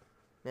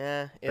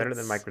 Yeah. Better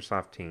than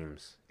Microsoft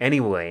Teams.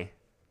 Anyway.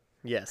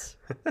 Yes.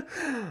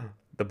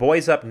 The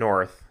boys up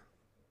north,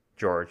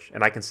 George,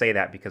 and I can say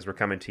that because we're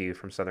coming to you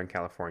from Southern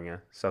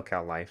California,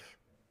 SoCal Life.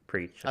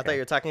 Preach. Okay. I thought you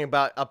were talking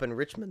about up in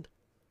Richmond.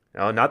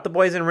 No, not the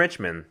boys in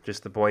Richmond,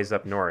 just the boys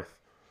up north.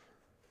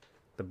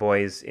 The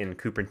boys in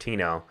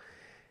Cupertino.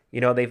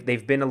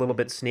 They've been a little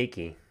bit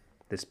sneaky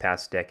this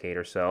past decade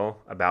or so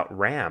about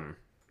RAM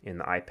in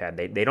the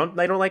iPad. They don't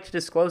like to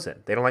disclose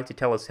it. They don't like to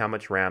tell us how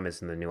much RAM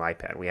is in the new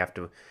iPad. We have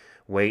to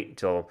wait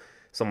until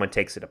Someone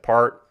takes it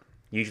apart.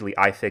 Usually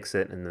I fix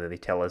it, and then they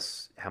tell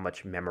us how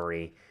much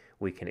memory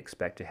we can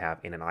expect to have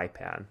in an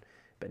iPad.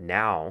 But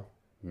now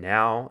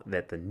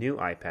that the new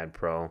iPad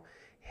Pro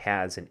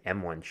has an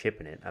M1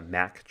 chip in it, a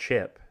Mac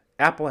chip,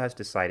 Apple has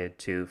decided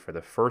to, for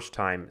the first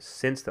time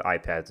since the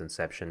iPad's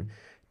inception,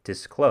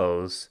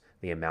 disclose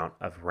the amount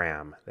of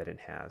RAM that it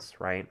has,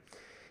 right?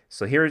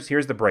 So here's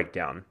the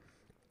breakdown.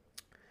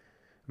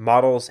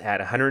 Models at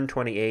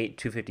 128,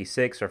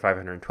 256, or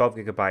 512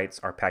 gigabytes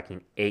are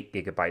packing 8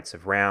 gigabytes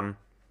of RAM.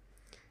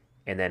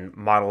 And then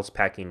models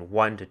packing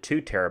 1 to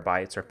 2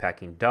 terabytes are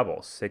packing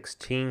double,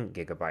 16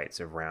 gigabytes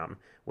of RAM,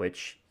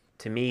 which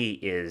to me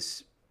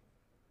is,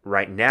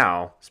 right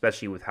now,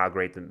 especially with how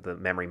great the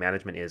memory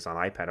management is on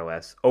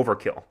iPadOS,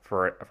 overkill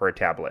for a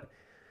tablet.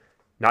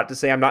 Not to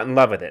say I'm not in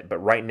love with it, but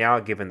right now,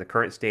 given the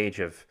current stage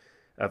of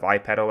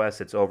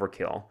iPadOS, it's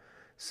overkill.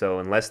 So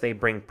unless they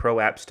bring Pro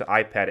apps to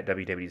iPad at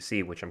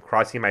WWDC, which I'm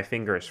crossing my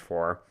fingers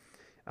for,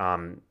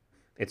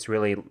 it's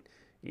really,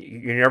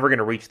 you're never going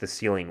to reach the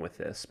ceiling with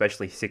this,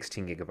 especially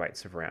 16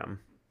 gigabytes of RAM.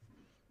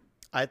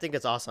 I think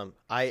it's awesome.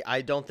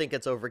 I don't think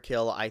it's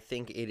overkill. I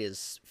think it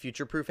is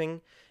future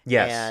proofing.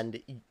 Yes.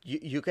 And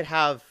you could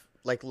have,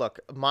 like, look,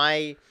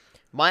 my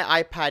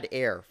iPad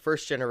Air,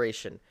 first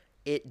generation,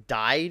 it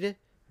died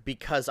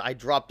because I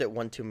dropped it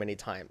one too many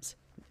times.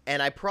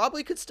 And I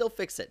probably could still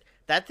fix it.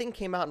 That thing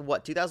came out in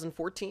what,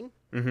 2014?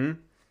 Mm-hmm.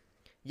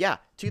 Yeah,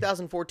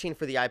 2014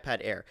 for the iPad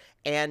Air.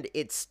 And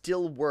it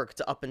still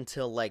worked up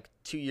until like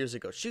 2 years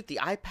ago. Shoot, the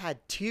iPad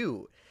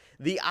 2.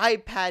 The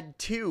iPad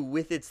 2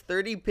 with its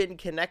 30-pin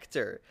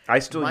connector. I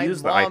still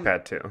use the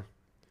iPad 2.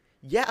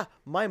 Yeah,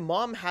 my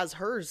mom has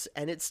hers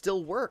and it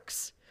still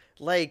works.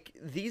 Like,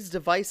 these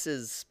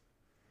devices,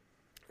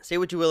 say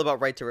what you will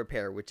about right to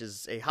repair, which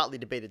is a hotly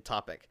debated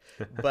topic.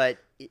 But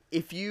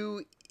if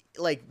you,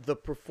 like, the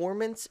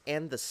performance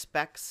and the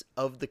specs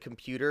of the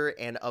computer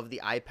and of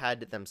the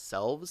iPad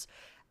themselves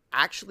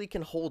actually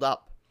can hold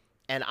up.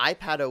 And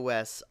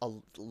iPadOS, a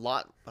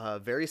lot,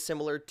 very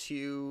similar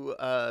to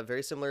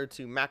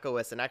Mac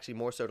OS, and actually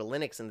more so to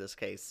Linux in this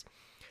case.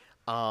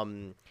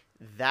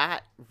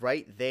 That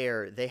right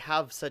there, they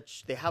have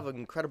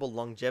incredible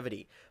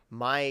longevity.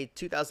 My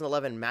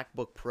 2011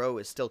 MacBook Pro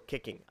is still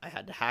kicking. I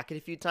had to hack it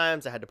a few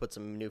times. I had to put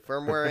some new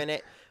firmware in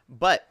it,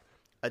 but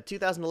a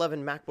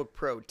 2011 MacBook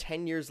Pro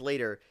 10 years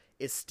later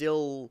is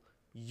still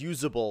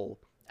usable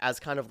as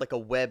kind of like a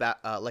web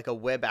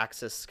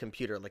access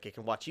computer. Like, it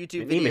can watch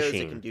YouTube videos.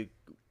 It can do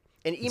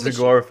an e-machine. It's a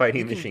glorified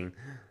e-machine.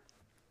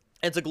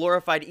 It's a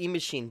glorified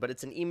e-machine, but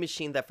it's an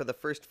e-machine that for the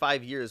first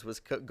 5 years was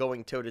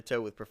going toe-to-toe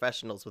with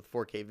professionals with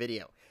 4K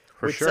video.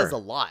 Which says a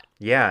lot.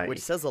 Yeah. Which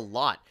says a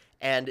lot.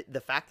 And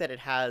the fact that it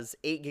has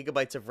 8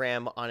 gigabytes of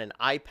RAM on an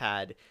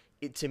iPad,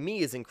 it to me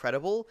is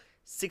incredible.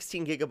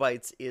 16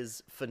 gigabytes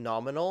is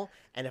phenomenal.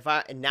 And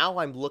now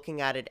I'm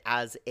looking at it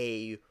as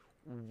a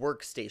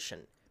workstation,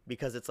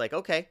 because it's like,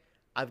 okay,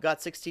 I've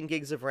got 16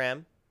 gigs of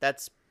RAM.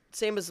 That's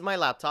same as my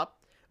laptop.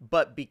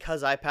 But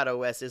because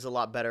iPadOS is a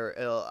lot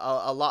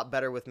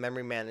better with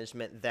memory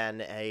management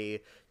than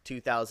a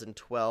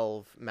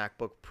 2012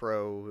 MacBook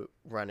Pro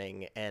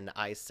running an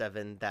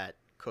i7 that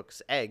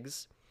cooks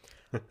eggs,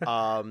 it's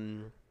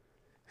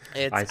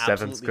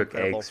i7s cook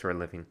incredible. eggs for a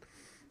living.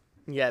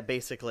 Yeah,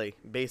 basically.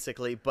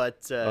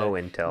 But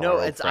Intel.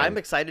 No, I'm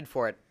excited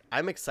for it.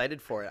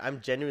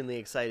 I'm genuinely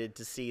excited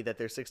to see that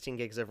there's 16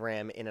 gigs of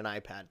RAM in an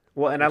iPad.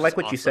 Well, and I like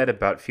what you said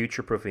about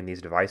future-proofing these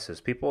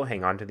devices. People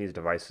hang on to these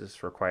devices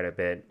for quite a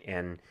bit,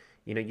 and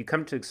you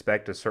come to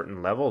expect a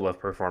certain level of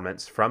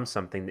performance from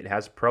something that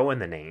has Pro in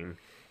the name.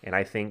 And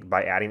I think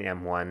by adding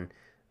M1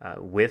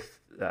 with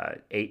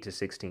 8 to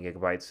 16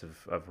 gigabytes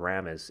of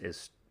RAM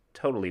is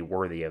totally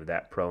worthy of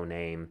that Pro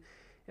name.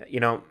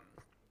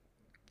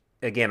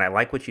 Again, I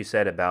like what you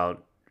said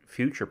about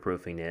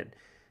future-proofing it.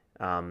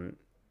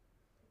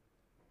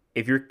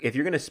 If you're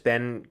going to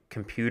spend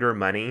computer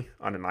money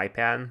on an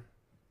iPad,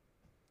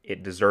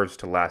 it deserves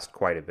to last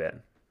quite a bit,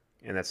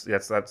 and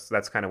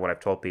that's kind of what I've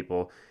told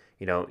people.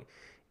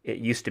 It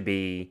used to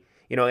be,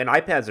 and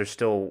iPads are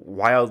still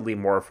wildly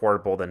more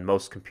affordable than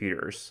most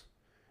computers.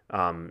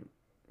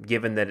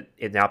 Given that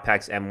it now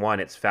packs M1,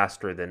 it's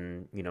faster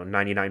than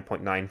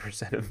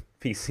 99.9% of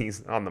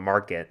PCs on the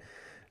market,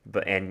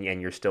 and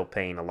you're still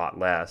paying a lot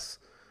less.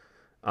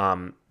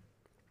 One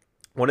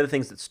of the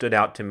things that stood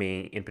out to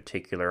me in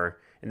particular,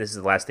 and this is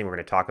the last thing we're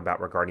going to talk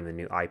about regarding the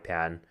new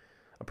iPad,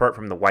 apart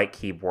from the white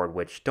keyboard,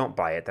 which don't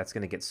buy it, that's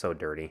going to get so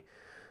dirty.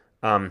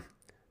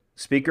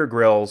 Speaker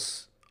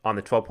grills on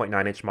the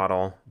 12.9-inch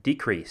model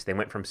decreased. They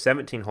went from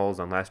 17 holes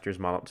on last year's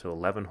model to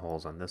 11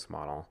 holes on this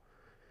model.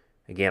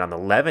 Again, on the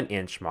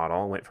 11-inch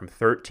model, it went from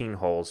 13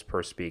 holes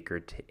per speaker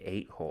to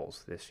 8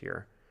 holes this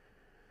year.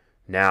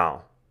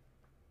 Now,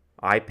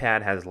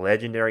 iPad has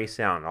legendary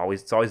sound.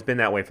 It's always been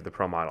that way for the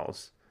Pro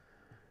models.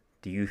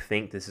 Do you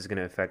think this is going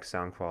to affect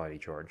sound quality,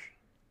 George?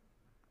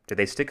 Did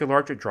they stick a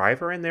larger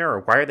driver in there,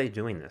 or why are they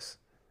doing this?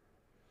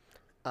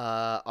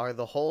 Are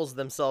the holes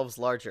themselves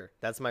larger?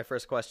 That's my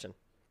first question.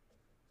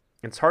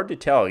 It's hard to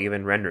tell,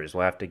 even renders.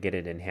 We'll have to get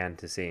it in hand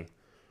to see.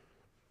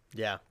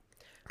 Yeah.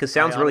 Because I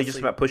sound's really just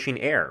honestly, about pushing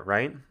air,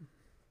 right?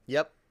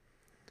 yep.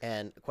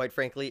 And quite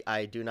frankly,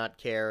 I do not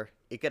care.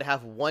 It could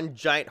have one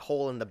giant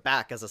hole in the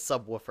back as a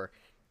subwoofer.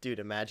 Dude,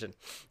 imagine.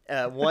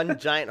 One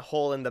giant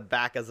hole in the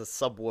back as a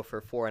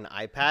subwoofer for an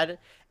iPad.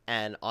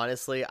 And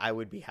honestly, I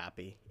would be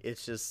happy.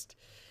 It's just,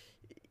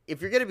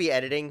 if you're going to be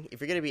editing,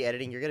 you're going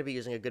to be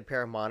using a good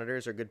pair of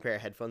monitors or a good pair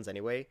of headphones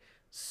anyway.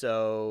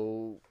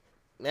 So,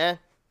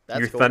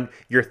 that's cool.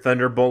 Your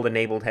Thunderbolt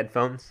enabled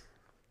headphones?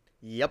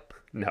 Yep.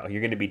 No,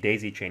 you're going to be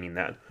daisy chaining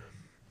that.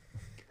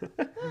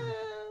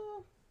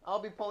 I'll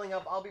be pulling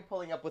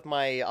up with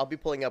my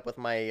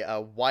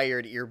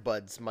wired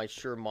earbuds, my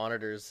Shure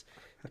monitors,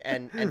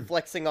 and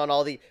flexing on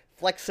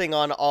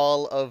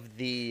all of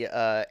the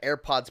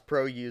AirPods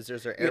Pro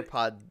users or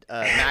AirPod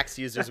Max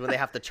users when they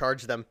have to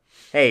charge them.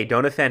 Hey,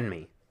 don't offend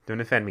me.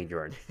 Don't offend me,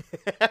 George.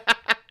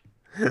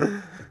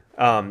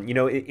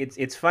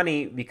 It's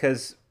funny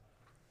because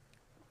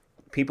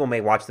people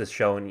may watch this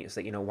show and you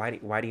say,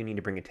 why do you need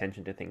to bring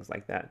attention to things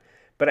like that?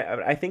 But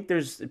I think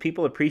there's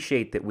people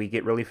appreciate that we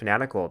get really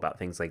fanatical about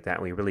things like that.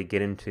 And we really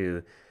get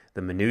into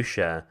the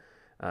minutia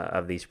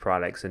of these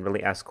products and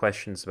really ask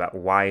questions about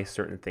why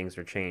certain things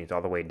are changed,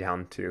 all the way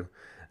down to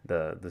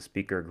the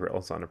speaker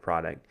grills on a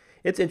product.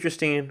 It's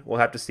interesting. We'll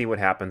have to see what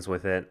happens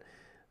with it.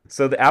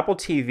 So the Apple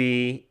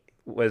TV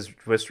was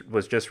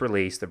just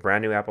released, the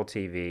brand new Apple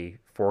TV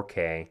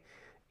 4K,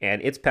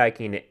 and it's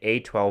packing an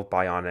A12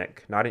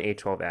 Bionic, not an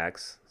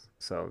A12X.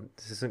 So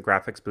this isn't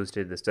graphics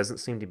boosted. This doesn't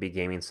seem to be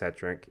gaming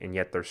centric, and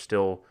yet they're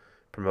still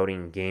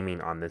promoting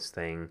gaming on this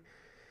thing.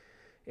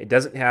 It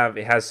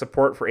has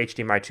support for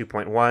HDMI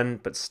 2.1,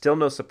 but still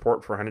no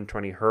support for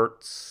 120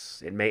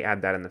 hertz. It may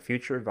add that in the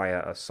future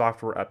via a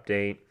software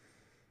update.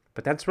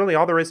 But that's really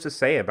all there is to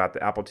say about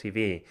the Apple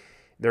TV.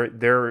 Their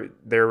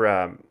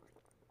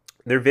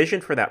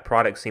vision for that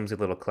product seems a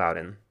little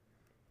clouded.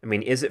 I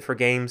mean, is it for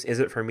games? Is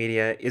it for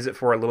media? Is it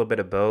for a little bit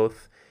of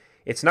both?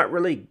 It's not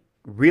really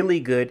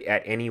good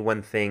at any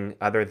one thing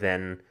other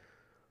than,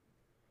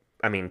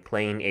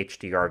 playing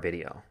HDR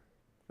video,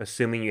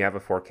 assuming you have a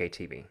 4K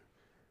TV,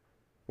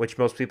 which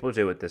most people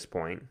do at this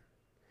point.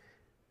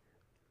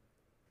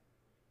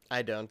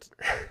 I don't.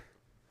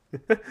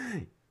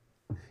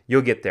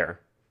 You'll get there.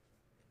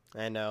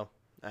 I know.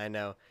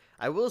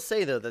 I will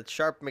say though that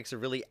Sharp makes a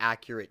really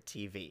accurate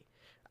TV.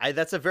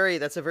 That's a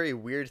very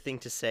weird thing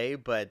to say,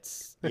 but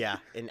yeah,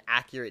 an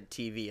accurate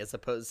TV as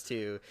opposed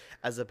to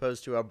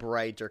a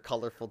bright or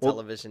colorful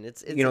television.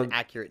 It's an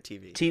accurate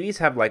TV. TVs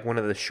have like one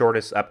of the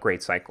shortest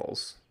upgrade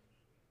cycles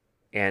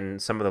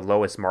and some of the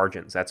lowest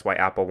margins. That's why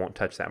Apple won't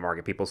touch that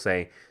market. People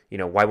say,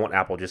 why won't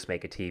Apple just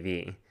make a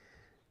TV?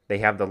 They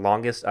have the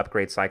longest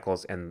upgrade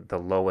cycles and the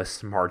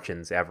lowest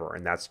margins ever,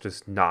 and that's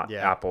just not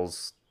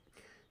Apple's,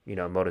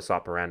 modus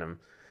operandum.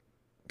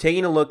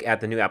 Taking a look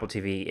at the new Apple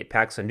TV, it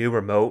packs a new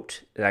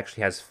remote. It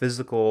actually has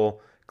physical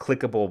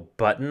clickable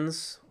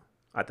buttons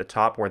at the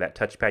top where that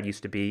touchpad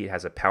used to be. It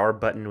has a power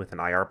button with an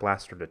IR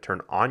blaster to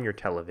turn on your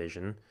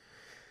television,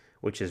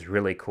 which is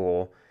really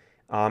cool.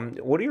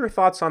 What are your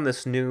thoughts on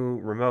this new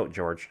remote,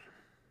 George?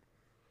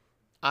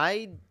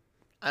 I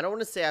don't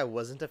want to say I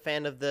wasn't a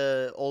fan of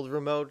the old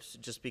remote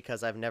just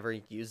because I've never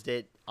used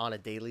it on a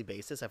daily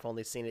basis. I've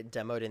only seen it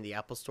demoed in the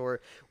Apple Store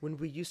when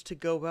we used to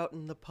go out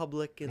in the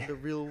public in the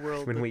real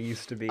world. When we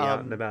used to be out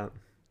and about.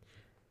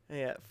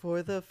 Yeah,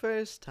 for the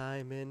first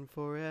time in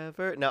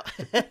forever. No.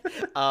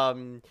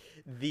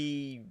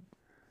 The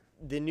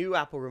new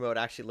Apple remote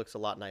actually looks a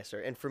lot nicer.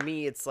 And for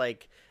me, it's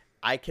like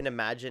I can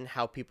imagine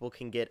how people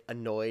can get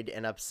annoyed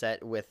and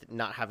upset with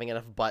not having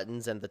enough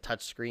buttons and the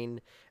touch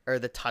screen or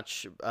the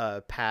touch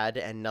pad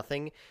and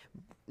nothing.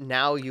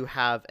 Now you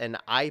have an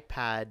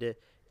iPad,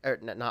 or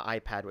not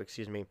iPad,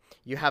 excuse me.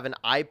 You have an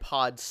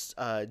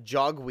iPod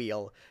jog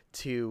wheel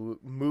to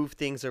move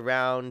things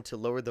around, to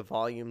lower the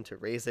volume, to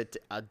raise it,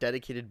 a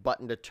dedicated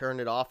button to turn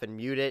it off and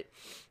mute it.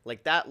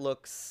 Like that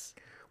looks.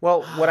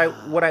 Well, what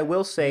I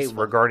will say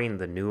useful. Regarding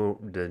the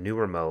new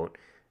remote.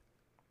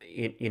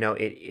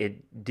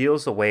 It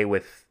deals away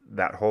with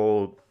that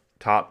whole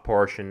top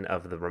portion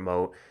of the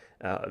remote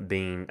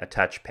being a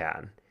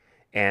touchpad.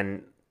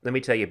 And let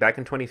me tell you, back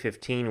in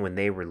 2015 when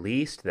they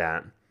released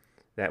that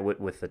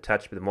with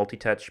the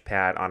multi-touch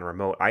pad on a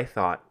remote, I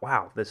thought,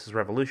 wow, this is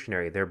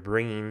revolutionary. They're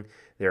bringing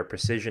their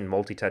precision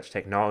multi-touch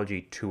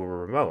technology to a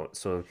remote,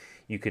 so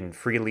you can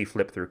freely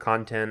flip through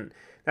content.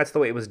 That's the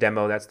way it was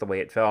demoed. That's the way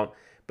it felt.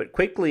 But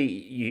quickly,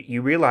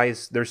 you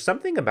realize there's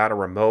something about a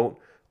remote,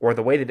 or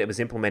the way that it was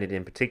implemented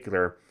in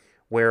particular,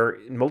 where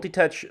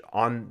multi-touch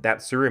on that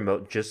Siri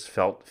remote just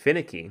felt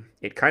finicky.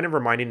 It kind of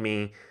reminded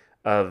me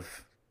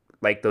of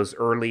like those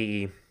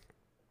early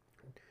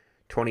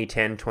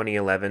 2010,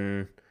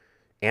 2011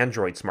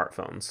 Android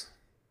smartphones.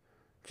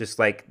 Just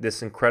like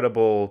this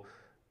incredible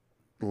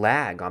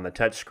lag on the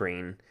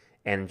touchscreen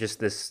and just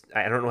this,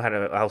 I don't know how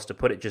else to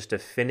put it, just a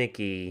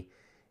finicky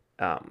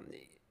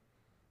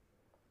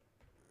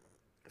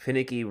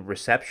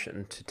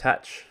reception to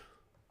touch.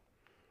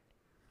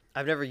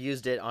 I've never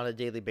used it on a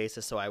daily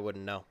basis, so I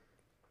wouldn't know.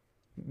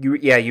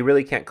 You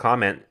really can't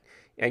comment.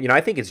 And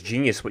I think it's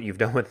genius what you've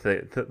done with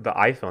the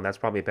iPhone. That's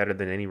probably better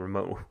than any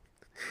remote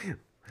It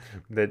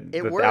that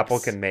Apple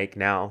works. can make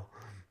now.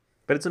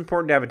 But it's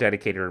important to have a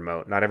dedicated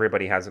remote. Not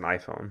everybody has an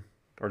iPhone,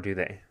 or do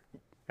they?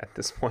 At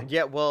this point,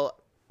 Yeah, well,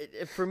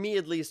 for me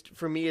at least,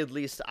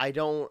 I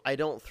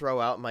don't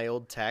throw out my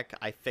old tech.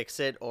 I fix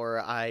it or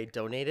I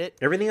donate it,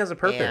 everything has a and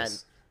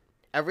purpose.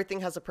 everything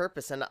has a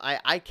purpose. And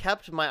I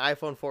kept my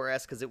iPhone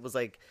 4S because it was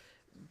like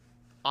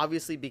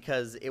obviously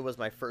because it was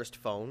my first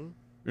phone,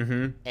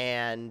 Mm-hmm.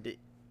 and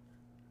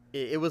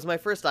it was my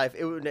first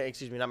iPhone.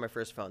 Excuse me, not my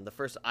first phone. The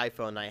first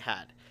iPhone I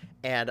had,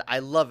 and I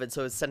love it.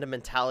 So it's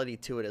sentimentality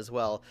to it as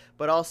well.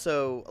 But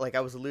also, like I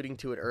was alluding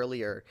to it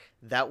earlier,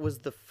 that was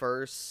the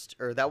first,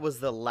 or that was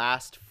the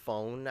last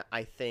phone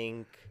I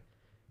think.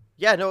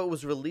 Yeah, no, it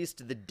was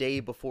released the day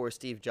before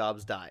Steve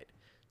Jobs died.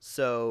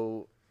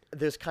 So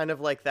there's kind of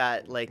like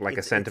that, like Like a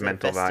it's a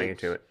sentimental value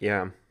to vestige. it.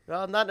 Yeah.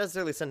 Well, not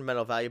necessarily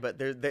sentimental value, but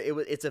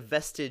it's a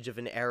vestige of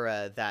an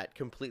era that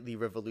completely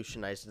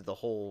revolutionized the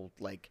whole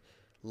like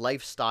That's a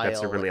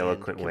lifestyle really and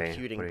eloquent way of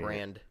computing putting it.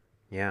 brand.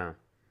 Yeah.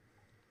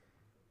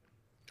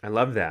 I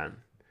love that.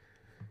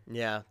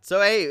 Yeah. So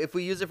hey, if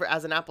we use it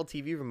as an Apple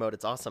TV remote,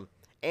 it's awesome,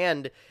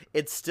 and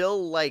it's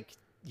still like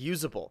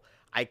usable.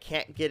 I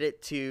can't get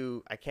it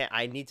to. I can't.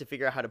 I need to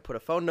figure out how to put a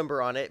phone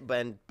number on it.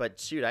 But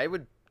shoot,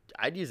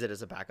 I'd use it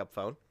as a backup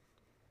phone.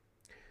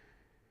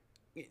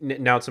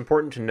 Now, it's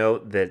important to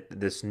note that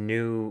this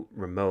new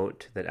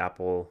remote that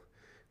Apple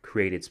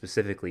created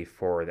specifically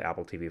for the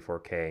Apple TV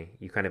 4K,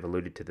 you kind of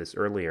alluded to this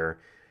earlier,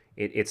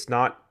 it's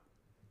not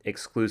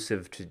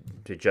exclusive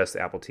to just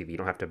the Apple TV. You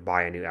don't have to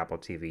buy a new Apple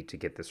TV to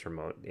get this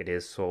remote. It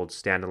is sold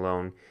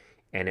standalone,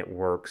 and it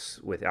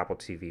works with Apple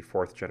TV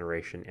fourth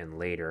generation and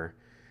later.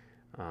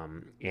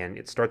 And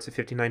it starts at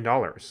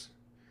 $59,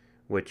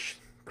 which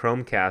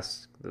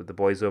Chromecast, the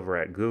boys over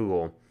at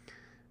Google,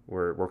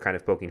 were kind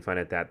of poking fun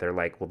at that. They're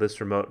like, well, this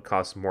remote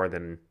costs more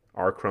than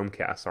our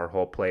Chromecast, our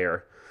whole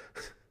player.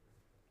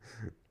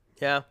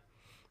 Yeah.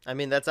 I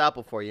mean that's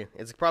Apple for you.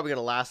 It's probably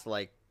gonna last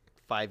like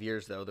 5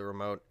 years though. The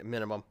remote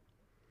minimum.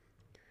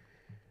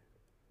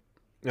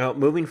 Now,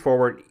 moving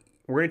forward,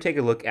 we're going to take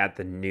a look at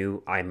the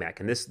new iMac,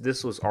 and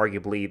this was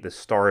arguably the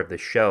star of the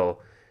show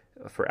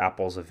for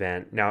Apple's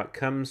event. Now, it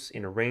comes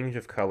in a range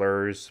of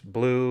colors: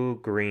 blue,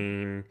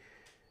 green,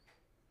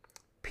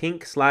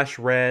 pink slash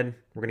red.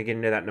 We're going to get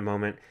into that in a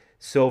moment.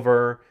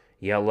 Silver,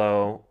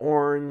 yellow,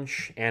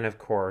 orange, and of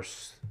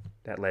course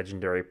that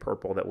legendary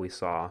purple that we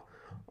saw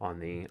on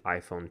the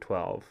iPhone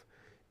 12.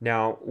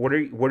 Now, what are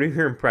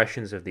your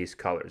impressions of these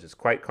colors? It's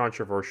quite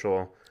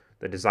controversial.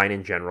 The design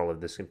in general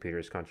of this computer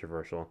is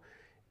controversial,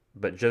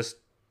 but just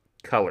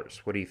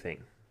colors. What do you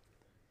think?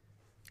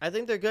 I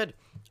think they're good.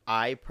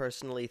 I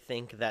personally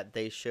think that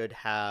they should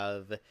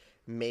have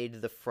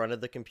made the front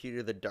of the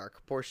computer the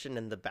dark portion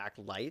and the back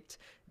light,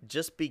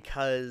 just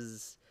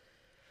because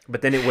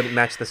But then it wouldn't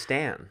match the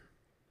stand.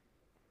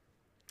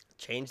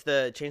 change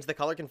the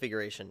color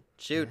configuration.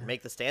 Shoot, Yeah.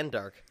 make the stand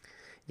dark.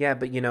 Yeah,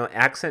 but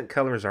accent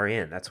colors are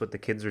in. That's what the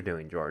kids are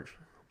doing, George.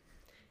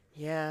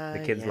 The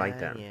Yeah, kids like yeah,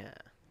 that. yeah.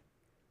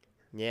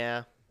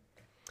 Yeah.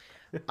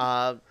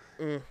 Uh,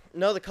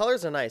 no, the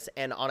colors are nice.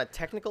 And on a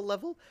technical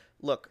level,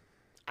 look,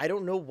 I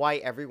don't know why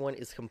everyone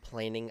is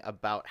complaining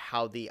about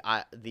how the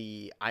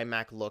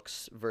iMac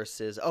looks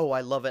versus, oh,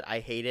 I love it, I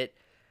hate it.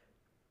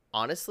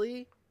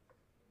 Honestly,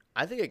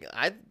 I think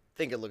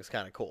it looks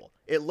kind of cool.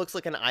 It looks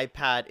like an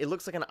iPad. It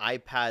looks like an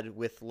iPad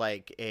with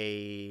like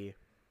a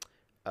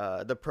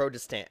the Pro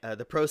stand,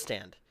 the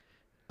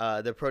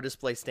Pro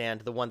Display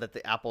stand, the one that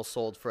the Apple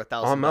sold for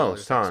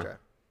Almost, $1,000 huh? extra.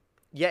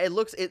 Yeah, it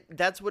looks it.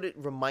 That's what it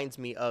reminds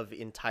me of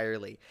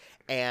entirely,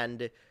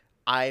 and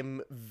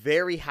I'm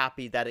very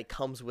happy that it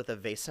comes with a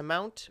VESA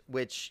mount.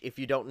 Which, if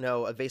you don't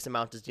know, a VESA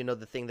mount is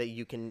the thing that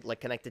you can like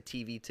connect a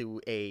TV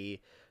to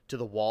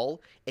the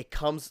wall. It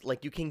comes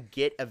like you can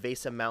get a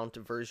VESA mount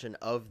version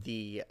of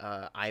the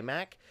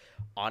iMac.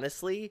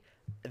 Honestly,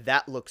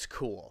 that looks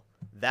cool.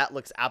 That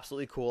looks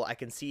absolutely cool. I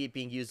can see it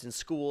being used in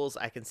schools.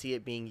 I can see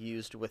it being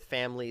used with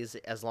families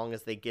as long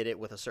as they get it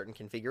with a certain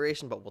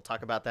configuration, but we'll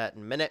talk about that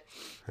in a minute.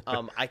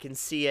 I can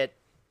see it,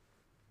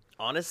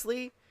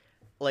 honestly,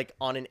 like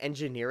on an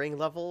engineering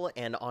level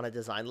and on a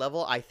design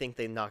level. I think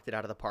they knocked it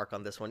out of the park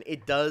on this one.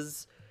 It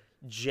does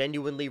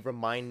genuinely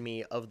remind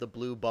me of the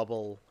Blue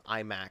Bubble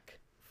iMac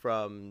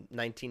from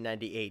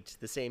 1998,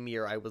 the same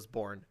year I was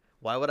born.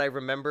 Why would I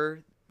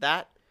remember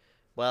that?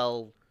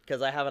 Well,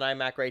 because I have an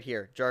iMac right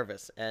here,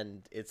 Jarvis,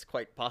 and it's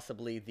quite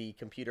possibly the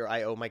computer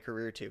I owe my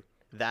career to.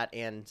 That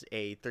and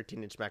a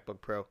 13-inch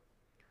MacBook Pro.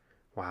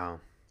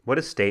 Wow. What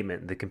a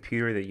statement. The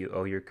computer that you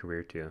owe your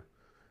career to.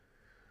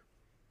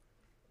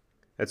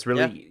 That's Yeah.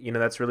 really,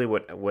 that's really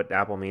what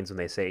Apple means when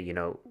they say,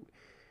 not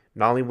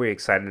only we're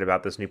excited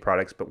about this new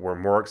products, but we're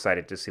more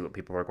excited to see what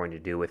people are going to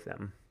do with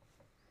them.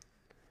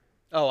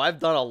 Oh, I've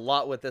done a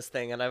lot with this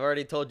thing, and I've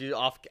already told you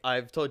off.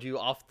 I've told you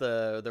off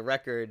the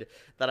record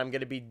that I'm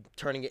gonna be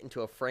turning it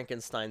into a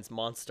Frankenstein's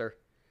monster.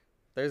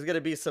 There's gonna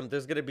be some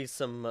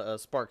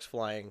sparks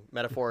flying,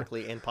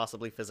 metaphorically and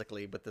possibly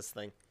physically, with this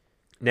thing.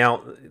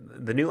 Now,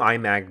 the new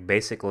iMac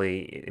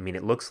basically, I mean,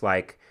 it looks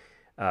like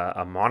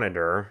a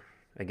monitor,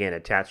 again,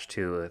 attached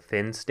to a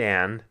thin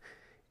stand.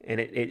 And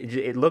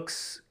it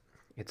looks,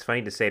 it's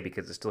funny to say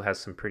because it still has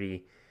some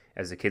pretty,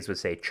 as the kids would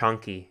say,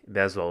 chunky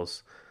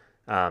bezels.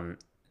 Um,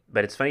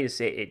 but it's funny to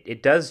say,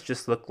 it does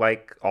just look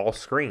like all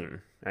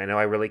screen. I know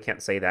I really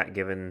can't say that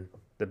given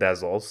the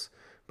bezels,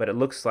 but it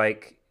looks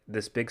like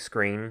this big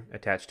screen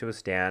attached to a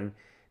stand.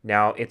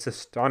 Now, it's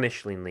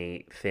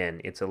astonishingly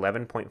thin. It's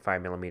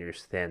 11.5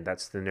 millimeters thin.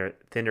 That's thinner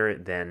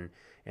than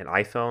an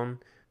iPhone.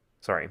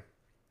 Sorry,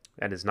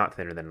 that is not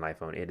thinner than an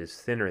iPhone. It is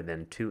thinner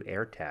than two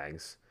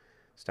AirTags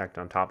stacked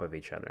on top of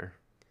each other.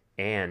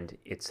 And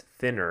it's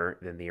thinner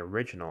than the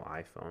original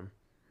iPhone,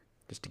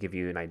 just to give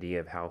you an idea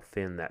of how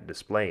thin that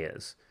display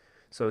is.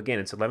 So again,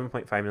 it's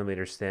 11.5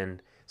 millimeters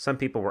thin. Some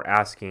people were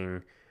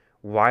asking,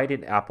 why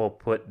did Apple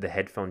put the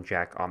headphone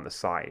jack on the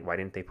side? Why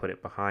didn't they put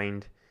it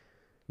behind?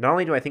 Not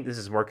only do I think this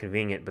is more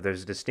convenient, but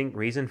there's a distinct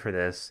reason for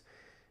this.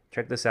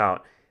 Check this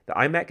out. The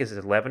iMac is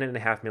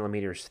 11.5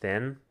 millimeters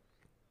thin,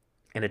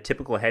 and a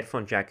typical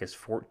headphone jack is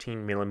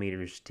 14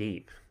 millimeters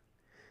deep,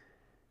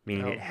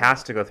 meaning it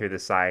has to go through the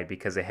side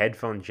because a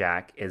headphone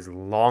jack is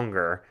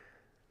longer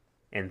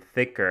and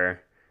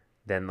thicker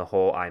than the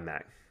whole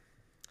iMac.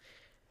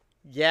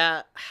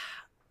 Yeah,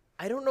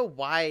 I don't know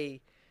why.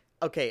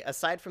 Okay,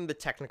 aside from the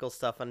technical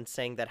stuff and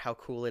saying that how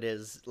cool it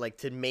is, like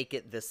to make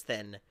it this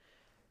thin,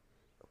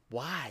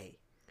 why?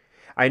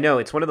 I know,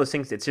 it's one of those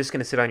things, it's just going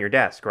to sit on your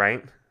desk,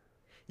 right?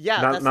 Yeah,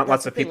 Not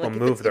lots the of thing. people Like,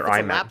 move their if it's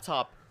a iMac.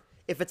 laptop,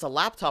 if it's a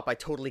laptop, I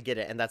totally get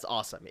it, and that's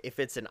awesome. If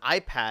it's an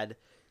iPad,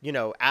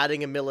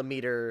 adding a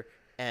millimeter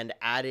and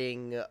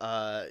adding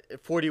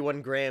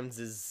 41 grams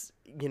is,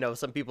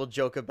 some people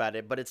joke about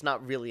it, but it's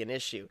not really an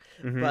issue.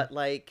 Mm-hmm. But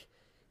like,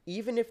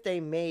 even if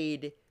they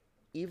made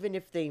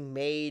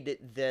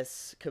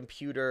this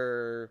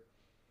computer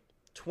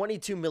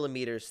 22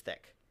 millimeters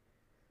thick,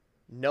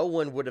 no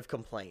one would have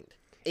complained.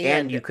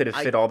 And you could have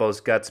fit all those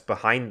guts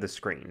behind the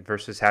screen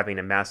versus having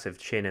a massive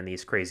chin and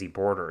these crazy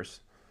borders.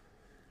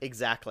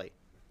 Exactly.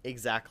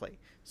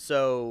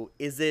 So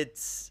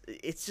it's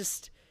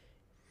just.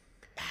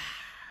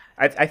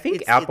 I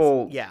think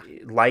Apple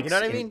likes. You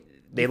know what I mean?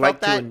 They like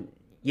to.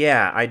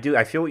 Yeah, I do.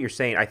 I feel what you're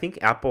saying. I think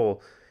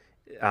Apple,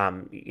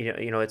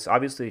 it's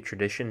obviously a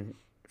tradition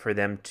for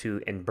them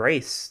to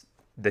embrace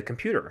the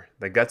computer,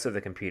 the guts of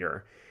the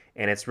computer,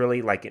 and it's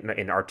really like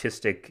an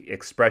artistic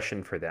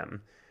expression for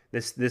them.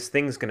 This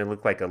thing's going to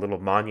look like a little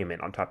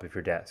monument on top of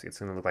your desk. It's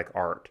going to look like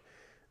art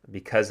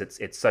because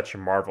it's such a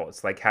marvel.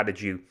 It's like, how did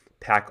you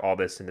pack all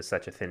this into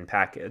such a thin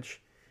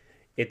package?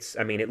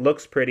 It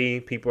looks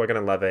pretty. People are going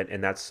to love it,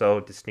 and that's so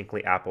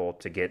distinctly Apple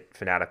to get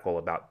fanatical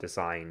about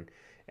design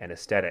and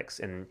aesthetics.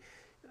 And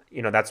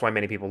that's why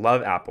many people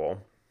love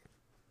Apple.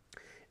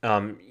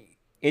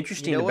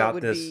 Interesting about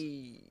this.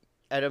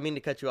 I don't mean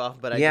to cut you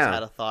off, but I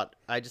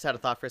just had a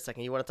thought for a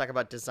second. You want to talk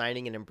about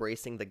designing and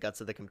embracing the guts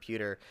of the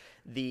computer?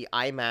 The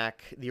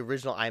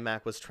original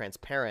iMac was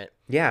transparent.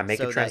 Yeah, make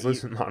a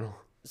translucent model.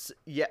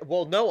 Yeah,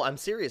 well, no, I'm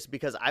serious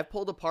because I've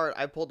pulled apart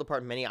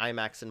many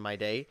iMacs in my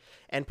day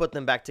and put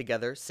them back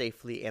together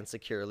safely and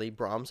securely,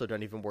 Brom. So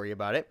don't even worry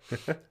about it.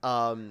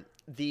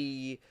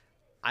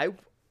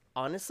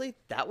 Honestly,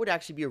 that would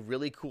actually be a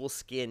really cool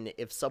skin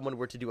if someone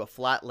were to do a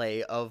flat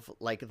lay of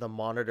like the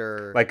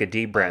monitor, like a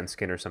D-brand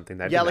skin or something.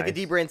 That'd be like nice. a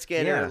D-brand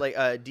skin or like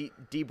a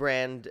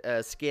D-brand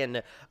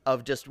skin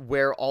of just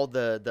where all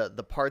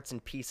the parts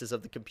and pieces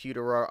of the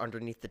computer are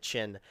underneath the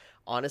chin.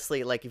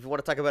 Honestly, like if you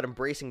want to talk about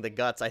embracing the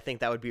guts, I think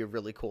that would be a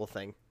really cool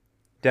thing.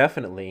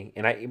 Definitely,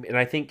 and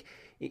I think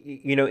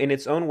in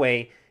its own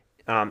way.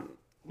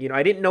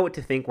 I didn't know what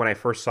to think when I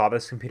first saw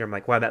this computer. I'm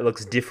like, wow, that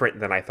looks different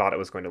than I thought it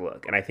was going to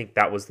look. And I think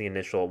that was the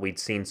initial, we'd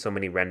seen so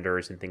many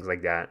renders and things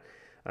like that,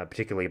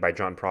 particularly by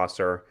Jon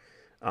Prosser.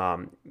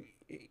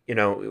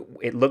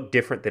 It looked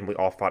different than we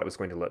all thought it was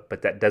going to look,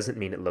 but that doesn't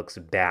mean it looks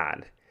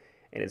bad.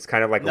 And it's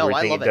kind of like a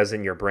weird thing it does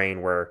in your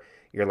brain where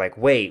you're like,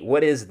 wait,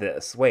 what is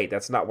this? Wait,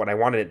 that's not what I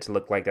wanted it to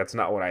look like. That's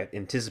not what I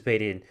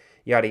anticipated,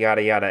 yada,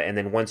 yada, yada. And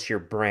then once your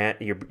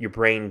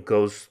brain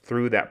goes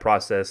through that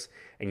process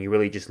and you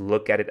really just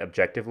look at it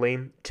objectively,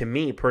 to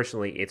me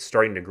personally, it's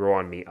starting to grow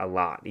on me a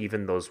lot.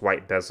 Even those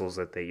white bezels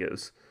that they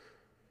use,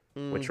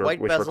 which were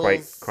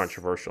quite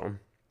controversial.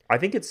 I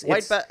think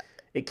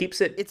it keeps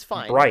it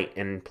fine. Bright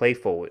and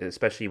playful,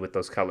 especially with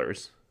those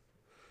colors.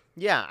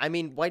 Yeah, I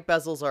mean, white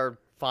bezels are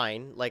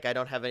fine. Like, I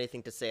don't have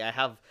anything to say. I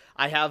have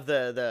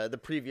the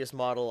previous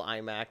model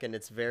iMac, and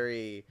it's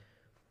very,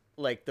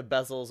 like, the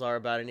bezels are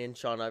about an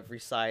inch on every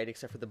side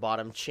except for the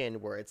bottom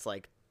chin where it's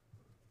like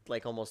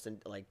almost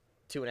in, like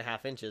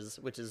 2.5 inches,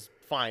 which is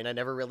fine. I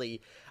never really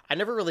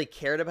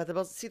cared about the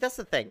bezels. See, that's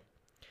the thing.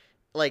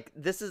 Like,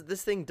 this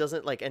thing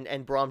doesn't, like,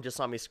 and Brom just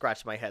saw me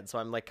scratch my head, so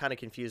I'm, like, kind of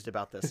confused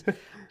about this.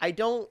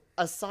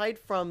 Aside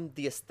from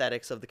the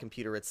aesthetics of the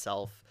computer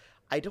itself,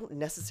 I don't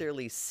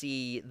necessarily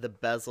see the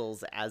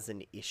bezels as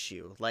an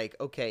issue. Like,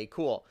 okay,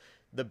 cool.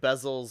 The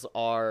bezels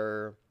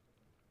are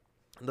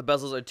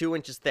 2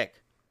 inches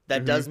thick.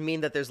 That does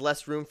mean that there's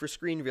less room for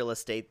screen real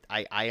estate.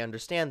 I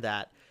understand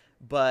that.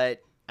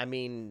 But I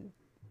mean,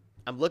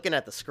 I'm looking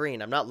at the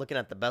screen. I'm not looking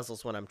at the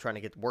bezels when I'm trying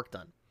to get work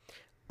done.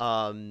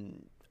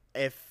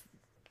 If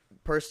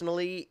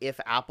personally, if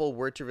Apple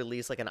were to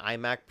release like an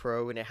iMac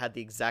Pro and it had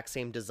the exact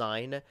same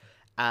design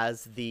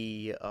as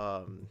the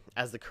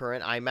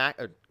current iMac,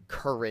 or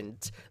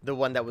the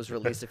one that was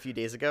released a few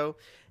days ago,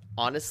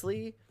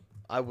 honestly,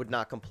 I would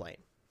not complain.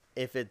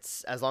 If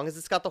it's, as long as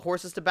it's got the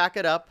horses to back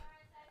it up,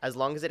 as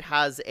long as it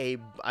has I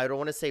don't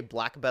want to say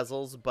black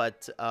bezels,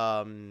 but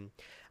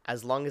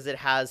as long as it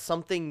has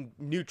something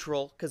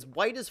neutral, because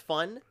white is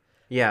fun,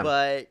 Yeah.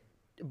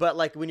 but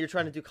like when you're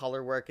trying to do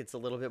color work, it's a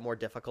little bit more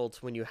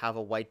difficult when you have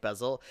a white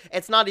bezel.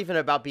 It's not even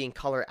about being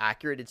color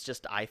accurate; it's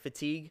just eye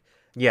fatigue.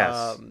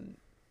 Yes.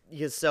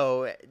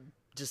 So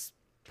just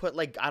put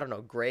like, I don't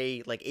know,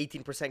 gray, like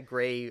 18%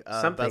 gray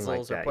Something like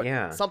bezels, or that. put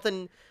Yeah.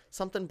 something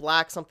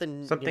black,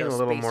 something Something a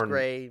little space more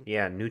gray,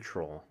 yeah,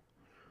 neutral.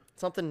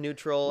 something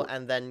neutral,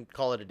 and then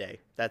call it a day.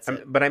 That's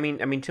it. But I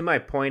mean, to my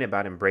point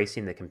about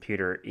embracing the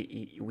computer,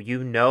 I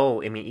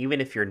mean, even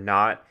if you're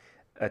not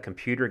a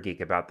computer geek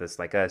about this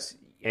like us,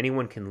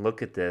 anyone can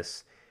look at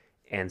this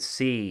and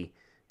see,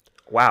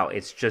 wow,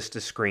 it's just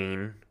a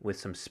screen with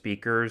some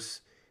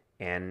speakers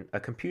and a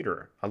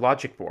computer, a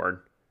logic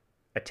board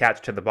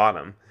attached to the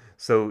bottom.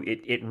 So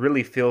it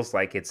really feels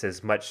like it's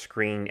as much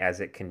screen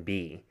as it can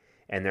be.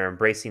 And they're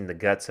embracing the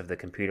guts of the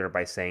computer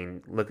by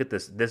saying, look at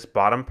this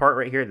bottom part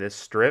right here, this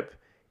strip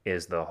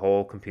is the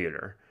whole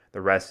computer.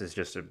 The rest is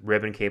just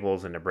ribbon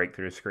cables and a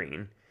breakthrough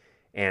screen.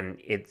 And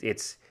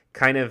it's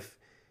kind of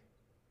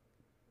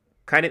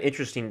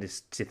interesting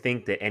to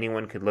think that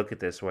anyone could look at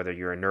this, whether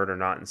you're a nerd or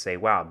not, and say,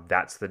 wow,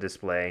 that's the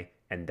display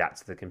and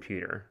that's the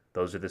computer.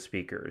 Those are the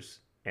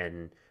speakers.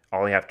 And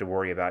all you have to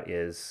worry about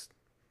is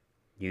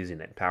using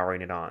it,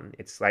 powering it on.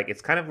 It's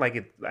kind of like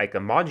a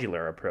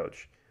modular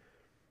approach.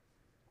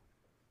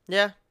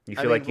 Yeah. You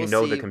feel like you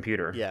know the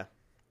computer. Yeah.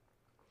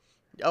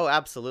 Oh,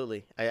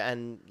 absolutely.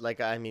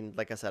 Like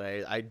I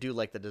said, I do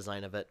like the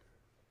design of it.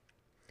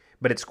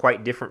 But it's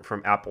quite different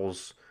from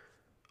Apple's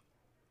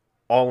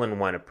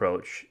all-in-one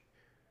approach,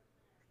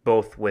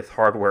 both with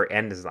hardware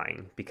and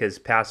design, because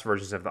past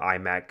versions of the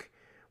iMac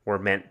were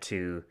meant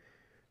to,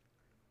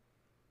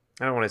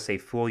 I don't want to say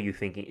fool you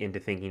into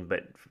thinking,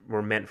 but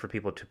were meant for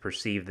people to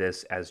perceive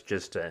this as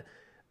just a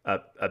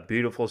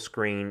beautiful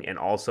screen, and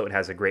also it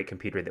has a great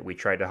computer that we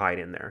tried to hide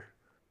in there.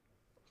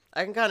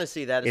 I can kind of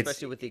see that,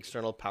 especially with the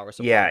external power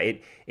supply. Yeah,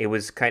 it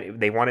was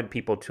they wanted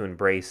people to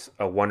embrace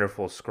a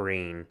wonderful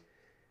screen.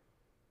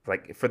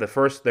 Like their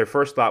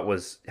first thought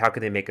was, how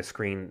could they make a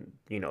screen,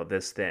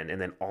 this thin,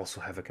 and then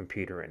also have a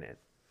computer in it?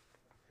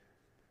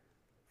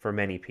 For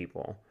many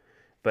people.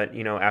 But,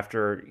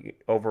 after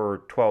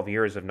over 12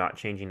 years of not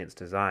changing its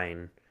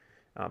design,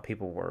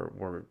 people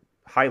were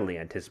highly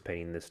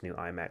anticipating this new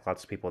iMac.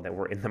 Lots of people that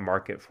were in the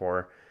market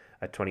for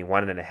a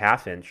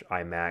 21.5-inch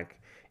iMac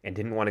and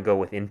didn't want to go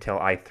with Intel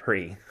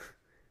i3,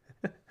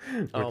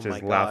 which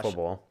is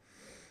laughable.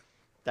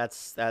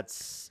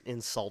 That's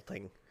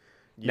insulting,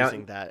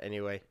 using that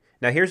anyway.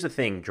 Now, here's the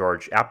thing,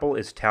 George. Apple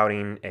is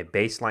touting a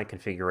baseline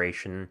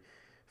configuration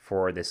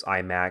for this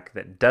iMac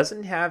that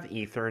doesn't have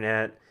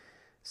Ethernet,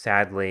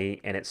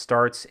 sadly, and it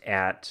starts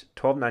at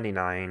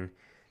 $12.99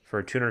 for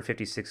a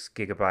 256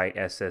 gigabyte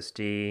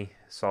SSD,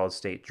 solid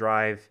state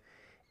drive,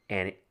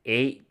 and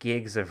 8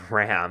 gigs of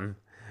RAM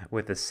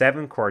with a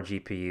 7-core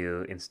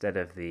GPU instead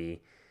of the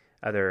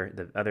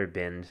other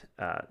binned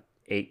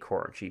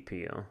 8-core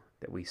GPU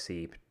that we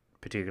see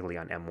particularly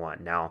on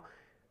M1. Now,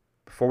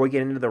 before we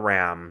get into the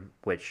RAM,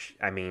 which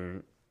I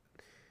mean,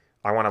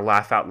 I want to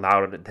laugh out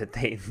loud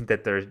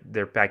that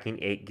they're packing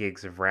 8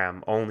 gigs of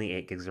RAM, only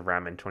 8 gigs of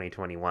RAM in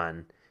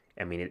 2021.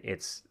 I mean,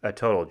 it's a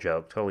total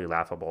joke, totally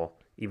laughable,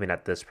 even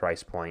at this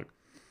price point.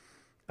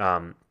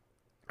 I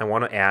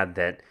want to add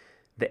that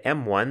the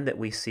M1 that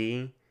we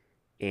see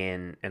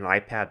in an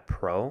iPad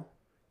Pro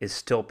is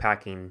still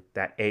packing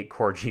that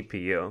 8-core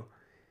GPU.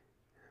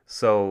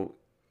 So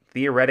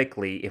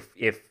theoretically,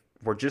 if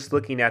we're just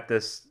looking at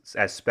this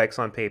as specs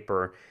on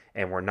paper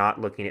and we're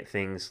not looking at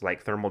things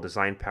like thermal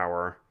design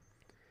power,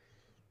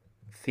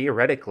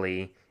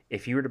 theoretically,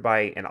 if you were to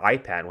buy an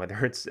iPad,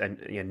 whether it's a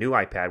new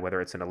iPad,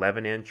 whether it's an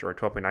 11-inch or a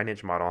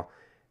 12.9-inch model,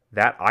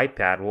 that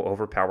iPad will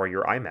overpower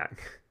your iMac,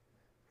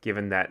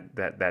 given that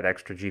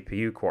extra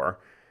GPU core.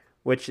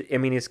 Which, I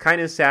mean, is kind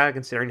of sad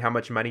considering how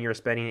much money you're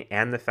spending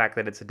and the fact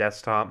that it's a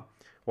desktop.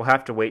 We'll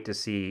have to wait to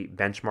see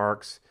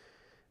benchmarks.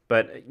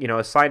 But,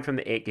 aside from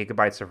the 8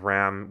 gigabytes of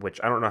RAM, which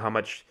I don't know how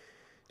much,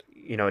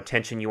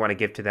 attention you want to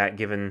give to that,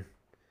 given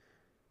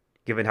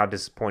how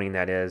disappointing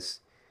that is.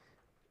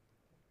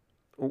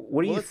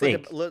 What do you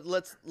think?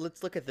 Let's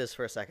look at this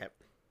for a second.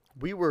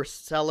 We were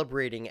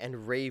celebrating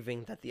and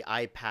raving that the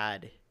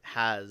iPad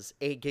has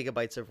 8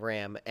 gigabytes of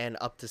RAM and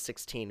up to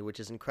 16,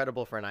 which is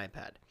incredible for an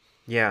iPad.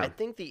 Yeah. I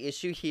think the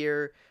issue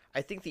here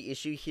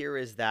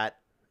is that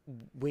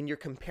when you're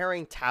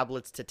comparing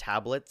tablets to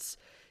tablets,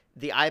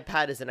 the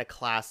iPad is in a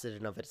class in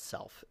and of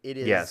itself. It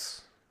is.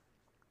 Yes.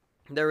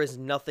 There is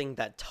nothing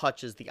that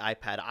touches the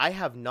iPad. I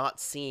have not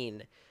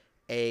seen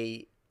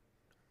a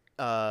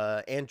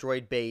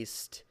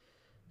Android-based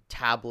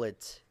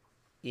tablet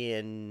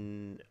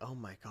in, oh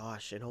my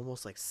gosh, in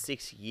almost like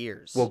 6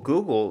 years. Well,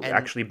 Google And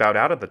actually bowed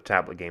out of the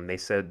tablet game. They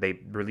said they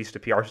released a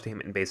PR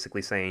statement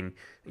basically saying,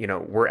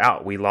 we're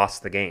out. We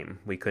lost the game.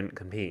 We couldn't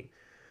compete.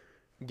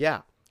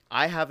 yeah,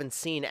 I haven't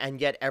seen, and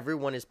yet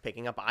everyone is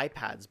picking up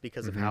iPads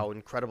because of how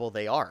incredible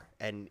they are.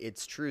 And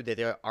it's true that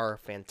they are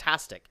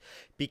fantastic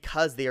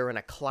because they are in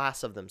a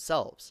class of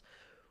themselves.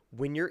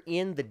 When you're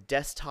in the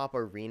desktop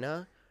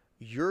arena,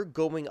 you're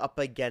going up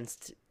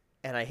against,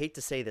 and I hate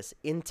to say this,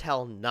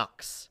 Intel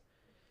NUCs.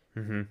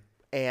 Mm-hmm.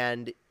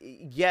 And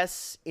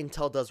yes,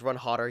 Intel does run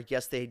hotter.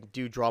 Yes, they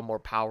do draw more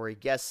power.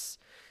 Yes,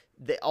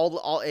 it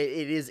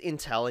is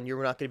Intel, and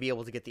you're not going to be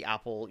able to get the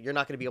Apple. You're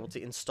not going to be able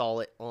to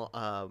install it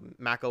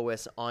Mac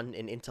OS on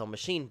an Intel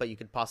machine, but you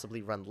could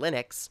possibly run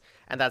Linux,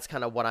 and that's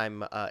kind of what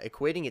I'm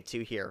equating it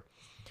to here.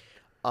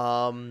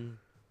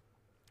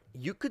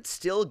 You could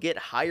still get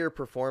higher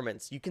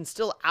performance. You can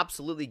still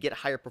absolutely get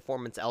higher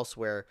performance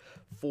elsewhere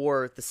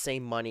for the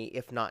same money,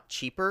 if not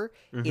cheaper,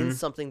 in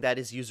something that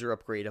is user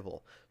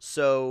upgradable.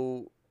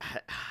 So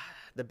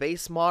the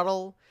base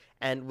model,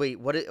 and wait,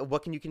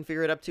 what can you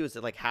configure it up to? Is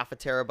it like half a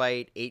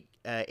terabyte,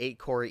 eight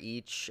core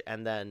each,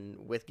 and then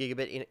with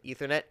gigabit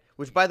Ethernet?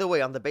 Which, by the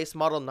way, on the base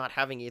model, not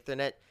having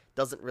Ethernet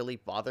doesn't really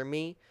bother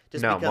me.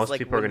 Just No, because, most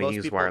people are going to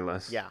use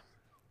wireless. Yeah.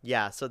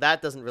 Yeah, so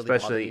that doesn't really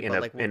especially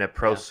bother me, in a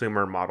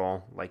prosumer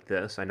model like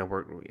this. I know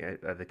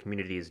the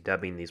community is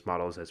dubbing these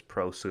models as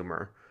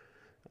prosumer.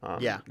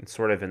 It's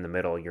sort of in the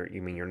middle.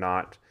 You're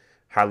not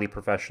highly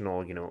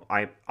professional,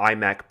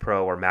 iMac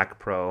Pro or Mac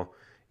Pro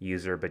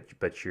user,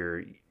 but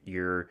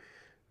you're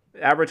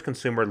average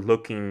consumer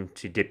looking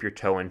to dip your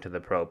toe into the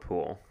pro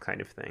pool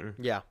kind of thing.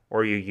 Yeah.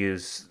 Or you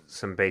use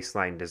some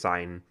baseline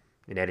design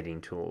and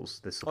editing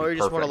tools. This will Or be you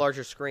just want a perfect.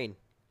 larger screen.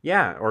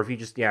 Yeah, or if you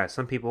just,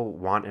 some people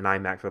want an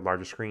iMac for the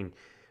larger screen.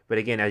 But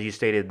again, as you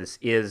stated, this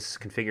is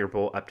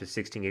configurable up to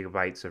 16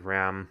 gigabytes of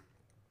RAM.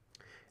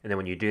 And then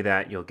when you do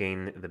that, you'll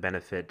gain the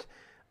benefit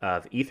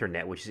of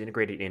Ethernet, which is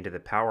integrated into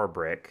the power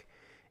brick.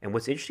 And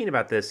what's interesting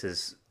about this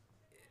is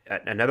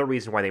another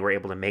reason why they were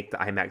able to make the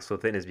iMac so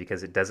thin is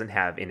because it doesn't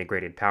have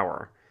integrated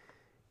power.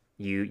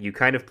 You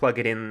kind of plug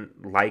it in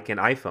like an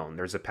iPhone.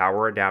 There's a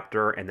power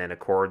adapter and then a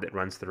cord that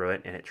runs through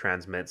it, and it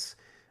transmits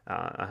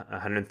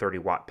 130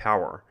 watt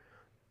power.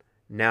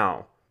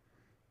 Now,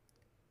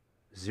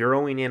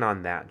 zeroing in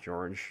on that,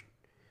 George,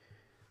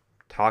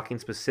 talking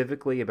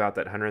specifically about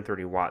that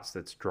 130 watts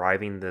that's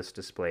driving this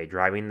display,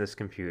 driving this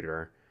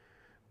computer,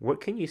 what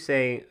can you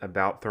say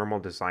about thermal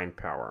design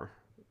power?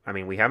 I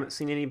mean, we haven't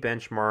seen any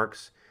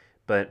benchmarks,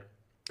 but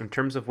in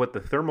terms of what the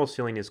thermal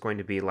ceiling is going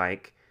to be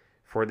like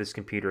for this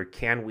computer,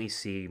 can we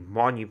see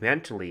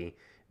monumentally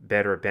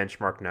better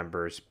benchmark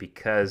numbers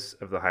because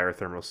of the higher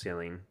thermal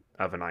ceiling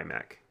of an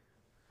iMac?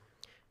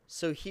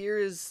 So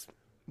here's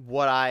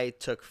what I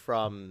took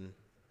from,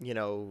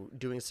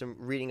 doing some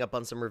reading up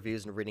on some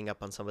reviews and reading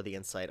up on some of the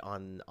insight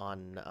on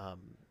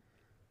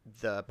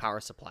the power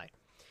supply.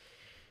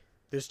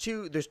 There's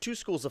two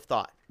schools of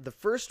thought. The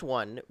first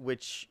one,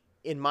 which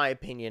in my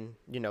opinion,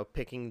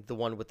 picking the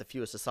one with the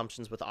fewest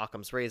assumptions with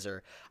Occam's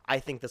razor, I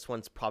think this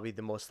one's probably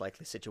the most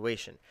likely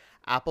situation.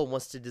 Apple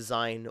wants to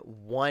design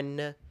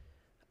one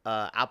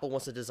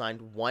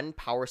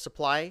power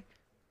supply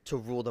to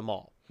rule them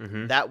all.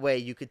 Mm-hmm. That way,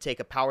 you could take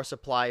a power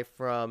supply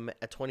from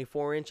a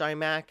 24-inch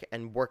iMac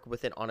and work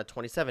with it on a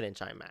 27-inch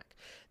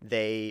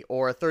iMac.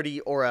 Or a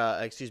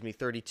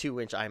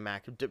 32-inch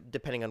iMac,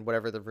 depending on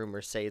whatever the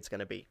rumors say it's going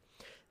to be.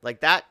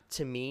 Like that,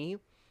 to me,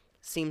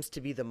 seems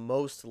to be the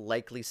most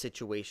likely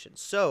situation.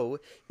 So,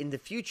 in the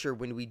future,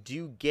 when we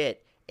do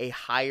get a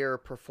higher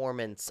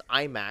performance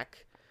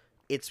iMac,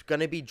 it's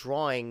going to be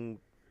drawing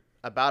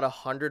about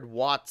 100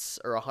 watts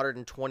or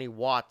 120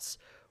 watts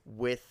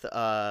with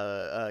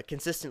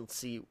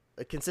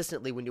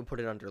consistently when you put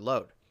it under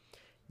load.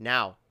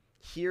 Now,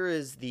 here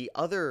is the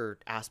other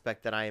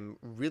aspect that I'm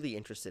really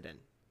interested in,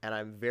 and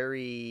I'm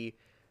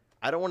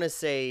I don't want to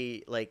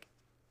say like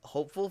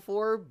hopeful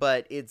for,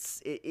 but it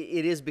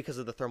is because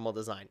of the thermal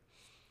design.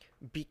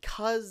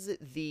 Because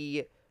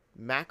the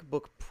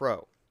MacBook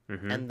Pro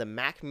and the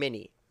Mac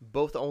Mini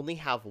both only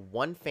have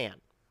one fan,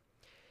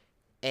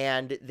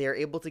 and they're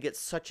able to get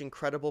such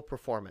incredible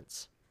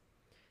performance.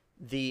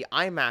 The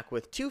iMac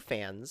with two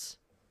fans,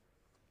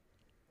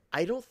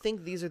 I don't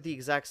think these are the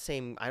exact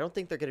same. I don't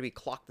think they're going to be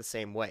clocked the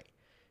same way.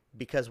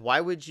 Because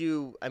why would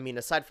you,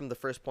 aside from the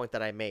first point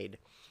that I made,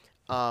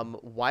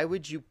 why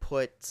would you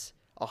put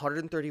a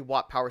 130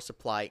 watt power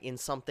supply in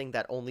something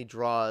that only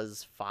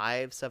draws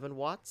 7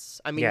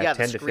 watts? 10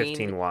 to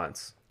 15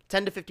 watts.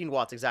 10 to 15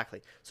 watts,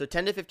 exactly. So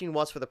 10 to 15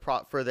 watts for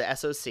the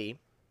SoC.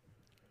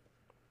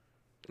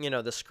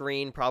 The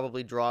screen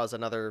probably draws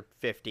another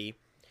 50.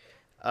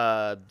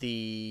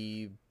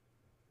 The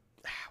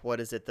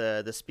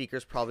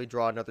speakers probably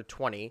draw another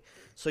 20.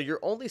 So you're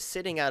only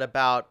sitting at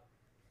about,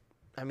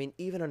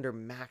 even under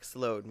max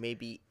load,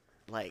 maybe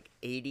like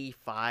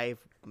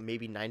 85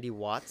 maybe 90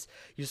 watts,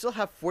 you still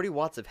have 40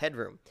 watts of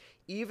headroom.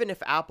 Even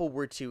if Apple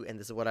were to, and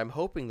this is what I'm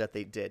hoping that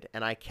they did,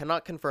 and I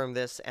cannot confirm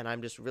this, and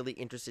I'm just really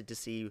interested to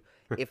see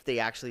if they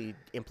actually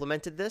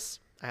implemented this.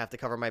 I have to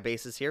cover my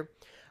bases here.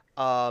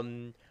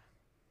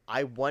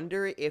 I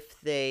wonder if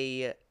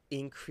they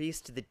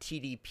increased the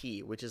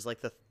TDP, which is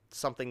like the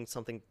something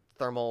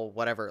thermal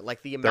whatever,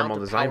 like the amount Thermal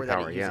of design power that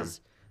power, it yeah.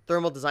 uses.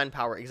 Thermal design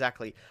power,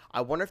 exactly.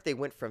 I wonder if they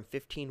went from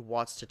 15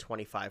 watts to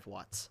 25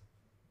 watts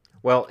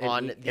Well,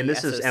 on and the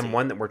this is SoC.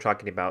 M1 that we're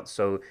talking about.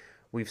 So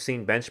we've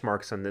seen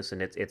benchmarks on this,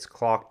 and it's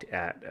clocked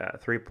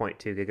at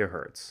 3.2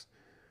 gigahertz.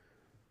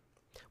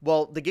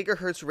 Well, the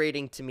gigahertz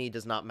rating to me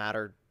does not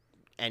matter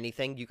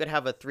anything. You could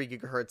have a 3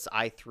 gigahertz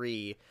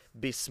i3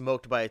 be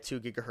smoked by a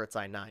 2 gigahertz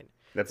i9.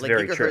 That's Like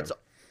very true.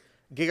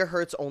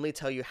 gigahertz only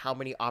tell you how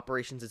many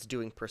operations it's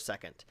doing per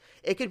second.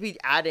 It could be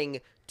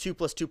adding 2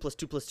 plus 2 plus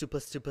 2 plus 2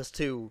 plus 2 plus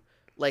 2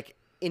 like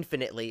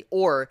infinitely,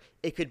 or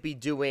it could be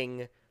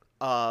doing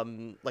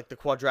like the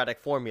quadratic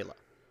formula.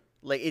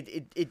 Like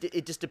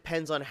it just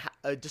depends on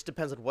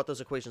what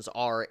those equations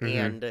are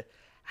and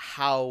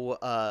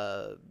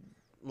how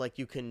like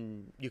you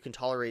can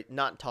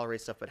not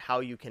tolerate stuff, but how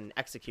you can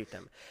execute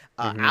them.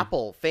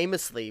 Apple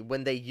famously,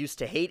 when they used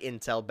to hate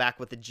Intel back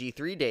with the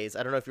G3 days,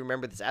 I don't know if you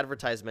remember this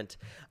advertisement,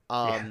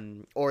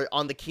 or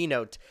on the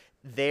keynote,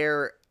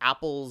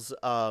 Apple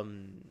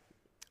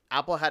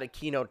had a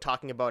keynote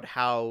talking about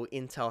how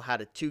Intel had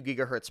a 2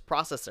 gigahertz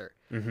processor,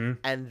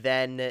 and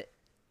then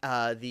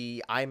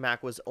the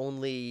iMac was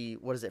only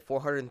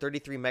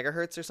 433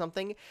 megahertz or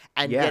something,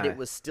 and yet Yeah. it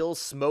was still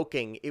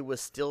smoking. It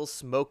was still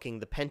smoking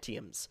the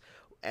Pentiums.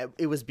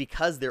 It was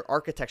because their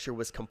architecture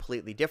was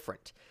completely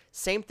different.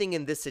 Same thing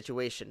in this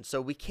situation.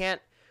 So we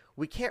can't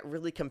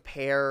really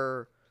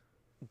compare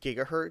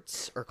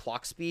gigahertz or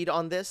clock speed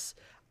on this.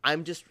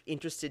 I'm just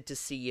interested to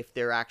see if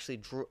they're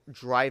actually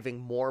driving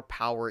more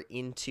power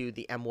into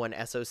the M1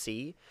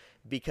 SoC,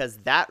 because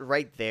that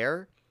right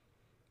there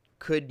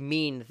could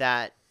mean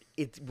that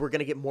we're going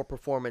to get more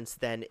performance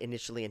than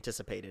initially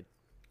anticipated.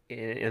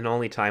 And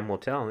only time will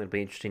tell. It'll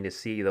be interesting to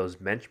see those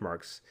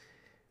benchmarks.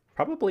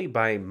 Probably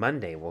by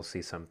Monday we'll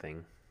see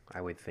something, I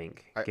would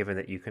think, given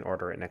that you can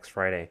order it next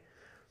Friday.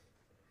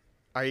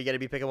 Are you going to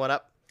be picking one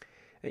up?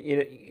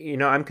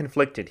 I'm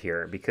conflicted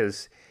here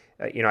because,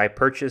 I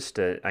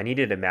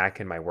needed a Mac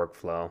in my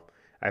workflow.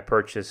 I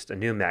purchased a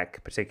new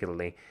Mac,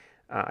 particularly.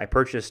 I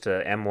purchased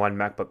a M1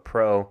 MacBook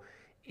Pro,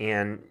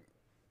 and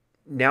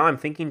now I'm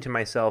thinking to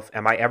myself,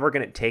 am I ever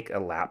going to take a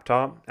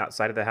laptop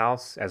outside of the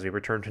house as we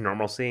return to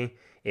normalcy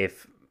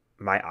if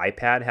my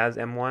iPad has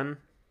M1?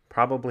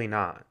 Probably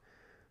not.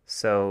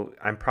 So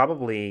I'm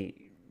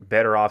probably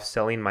better off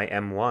selling my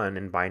M1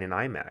 and buying an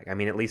iMac. I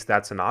mean, at least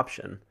that's an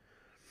option.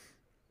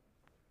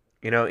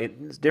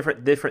 It's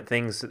different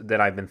things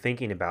that I've been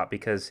thinking about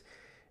because,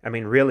 I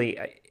mean, really,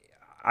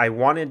 I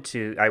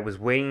was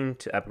waiting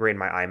to upgrade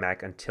my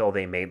iMac until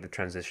they made the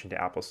transition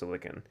to Apple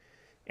Silicon.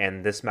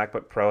 And this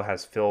MacBook Pro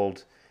has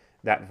filled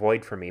that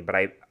void for me. But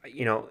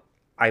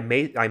I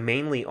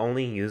mainly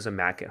only use a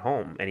Mac at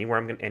home.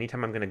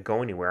 Anytime I'm going to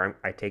go anywhere,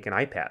 I take an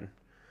iPad.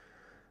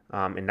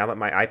 And now that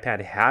my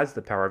iPad has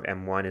the power of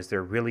M1, is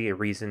there really a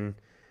reason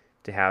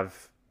to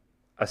have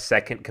a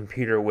second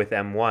computer with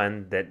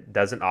M1 that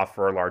doesn't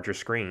offer a larger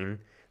screen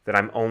that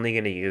I'm only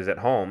going to use at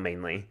home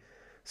mainly?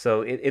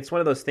 So it's one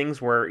of those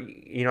things where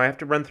I have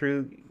to run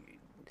through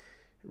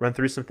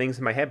some things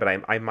in my head, but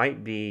I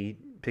might be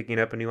picking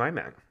up a new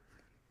iMac.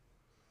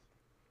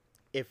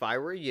 If I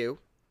were you,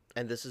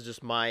 and this is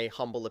just my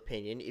humble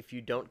opinion, if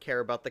you don't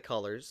care about the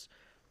colors,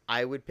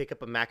 I would pick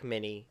up a Mac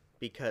Mini,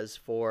 because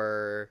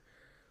for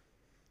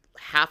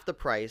half the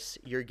price,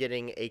 you're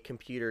getting a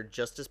computer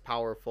just as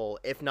powerful,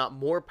 if not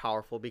more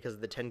powerful, because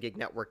of the 10 gig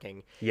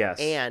networking. Yes.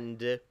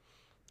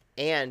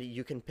 And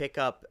you can pick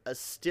up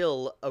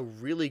still a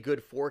really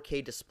good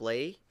 4K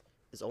display.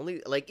 Is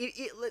only like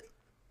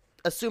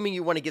assuming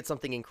you want to get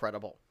something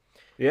incredible.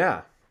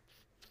 Yeah.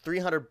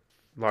 300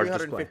 Large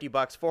 $350,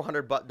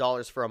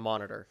 $400 for a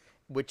monitor,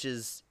 which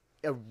is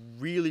a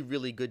really,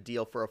 really good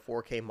deal for a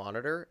 4K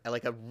monitor,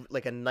 like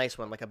a nice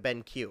one, like a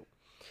BenQ.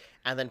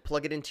 And then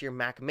plug it into your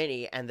Mac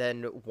Mini, and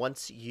then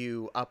once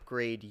you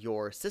upgrade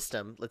your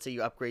system, let's say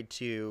you upgrade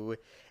to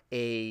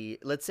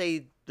let's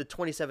say the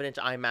 27-inch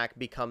iMac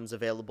becomes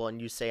available,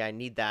 and you say, I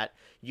need that.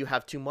 You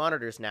have 2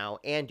 monitors now,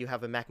 and you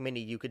have a Mac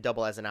Mini you could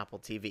double as an Apple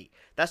TV.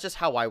 That's just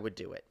how I would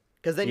do it.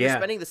 Because then you're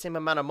spending the same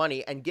amount of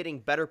money and getting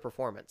better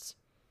performance.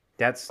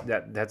 That's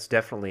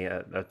definitely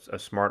a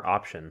smart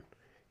option,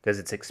 because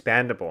it's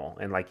expandable.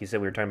 And like you said,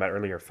 we were talking about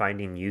earlier,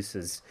 finding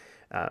uses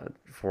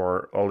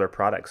for older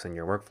products in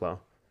your workflow.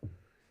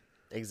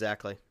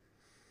 Exactly.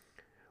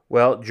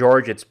 Well,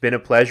 George, it's been a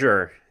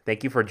pleasure.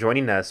 Thank you for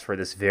joining us for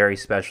this very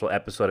special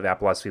episode of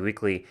Appleosophy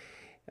Weekly.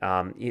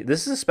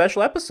 This is a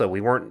special episode.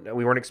 We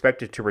weren't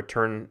expected to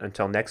return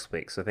until next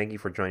week, so thank you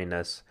for joining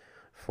us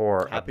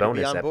for a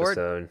bonus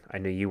episode. I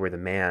knew you were the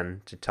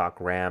man to talk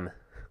RAM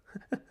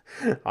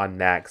on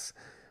Macs.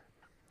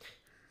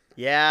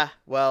 Yeah,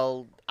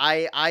 well,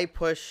 I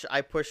push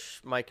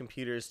my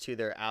computers to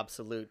their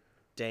absolute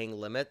dang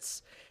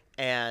limits.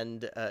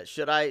 And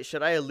should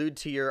I allude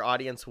to your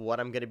audience what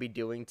I'm going to be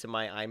doing to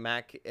my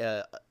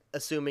iMac,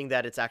 assuming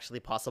that it's actually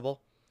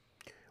possible?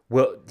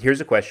 Well, here's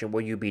a question: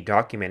 will you be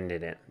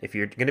documenting it? If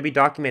you're going to be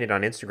documented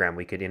on Instagram,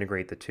 we could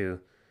integrate the two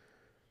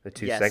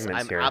Yes,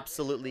 segments here.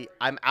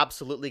 I'm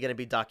absolutely going to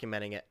be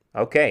documenting it.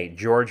 Okay,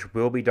 George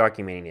will be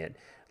documenting it.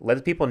 Let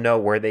the people know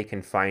where they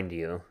can find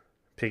you,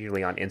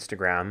 particularly on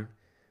Instagram,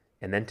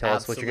 and then tell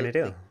us what you're going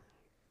to do.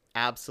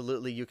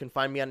 Absolutely. You can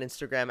find me on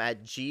Instagram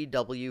at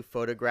GW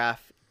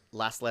Photograph,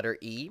 last letter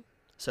E,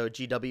 so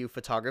GW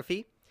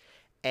Photography.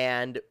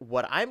 And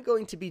what I'm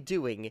going to be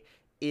doing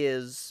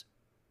is,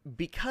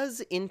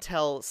 because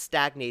Intel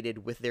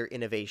stagnated with their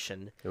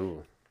innovation,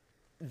 Ooh.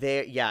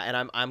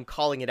 and I'm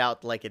calling it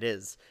out like it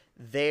is.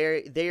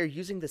 They are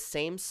using the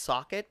same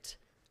socket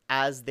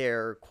as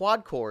their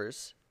quad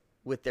cores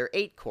with their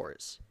 8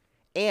 cores,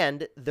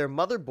 and their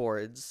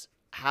motherboards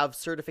have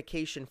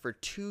certification for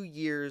 2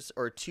 years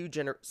or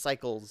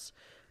cycles,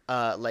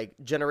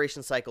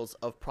 generation cycles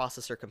of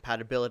processor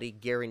compatibility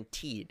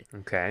guaranteed.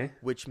 Okay.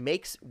 Which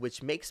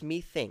makes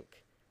me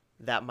think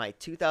that my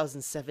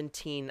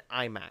 2017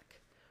 iMac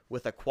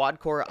with a quad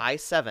core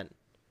i7,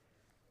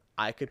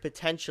 I could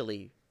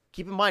potentially,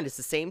 keep in mind it's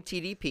the same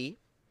TDP,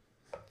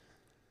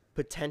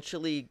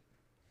 potentially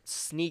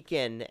sneak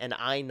in an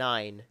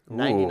i9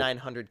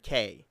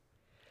 9900K.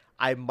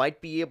 I might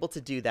be able to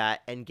do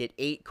that and get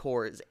 8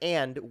 cores,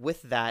 and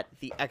with that,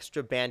 the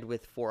extra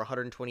bandwidth for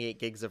 128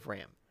 gigs of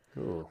RAM.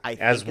 Ooh. I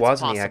think As it's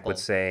Wozniak possible. would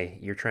say,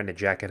 you're trying to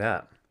jack it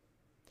up.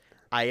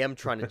 I am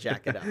trying to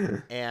jack it up.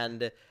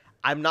 And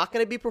I'm not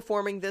going to be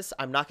performing this.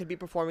 I'm not going to be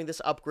performing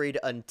this upgrade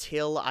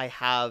until I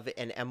have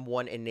an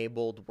M1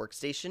 enabled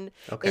workstation,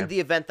 Okay. in the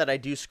event that I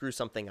do screw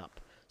something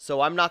up. So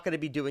I'm not going to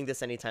be doing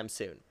this anytime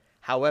soon.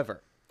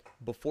 However,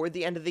 before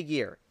the end of the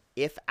year,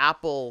 if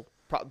Apple's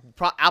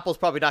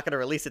probably not going to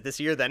release it this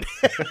year then.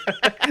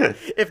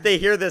 If they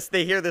hear this,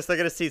 they're going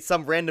to see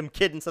some random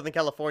kid in Southern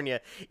California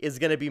is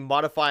going to be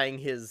modifying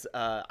his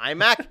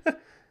iMac.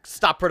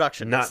 Stop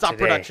production. Stop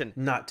production.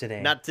 Not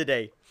today. Not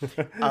today.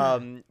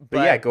 But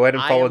yeah, go ahead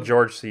and follow am,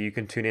 George so you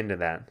can tune into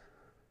that.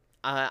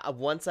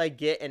 Once I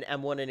get an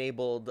M1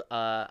 enabled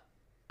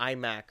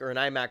iMac or an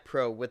iMac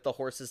Pro with the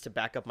horses to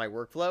back up my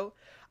workflow,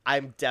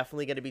 I'm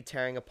definitely going to be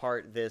taking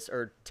apart, my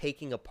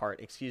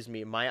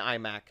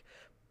iMac,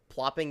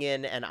 plopping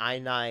in an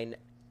i9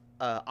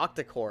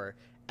 octa-core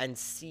and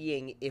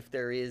seeing if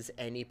there is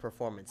any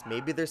performance.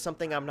 Maybe there's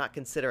something I'm not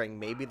considering.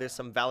 Maybe there's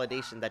some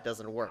validation that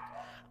doesn't work.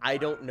 I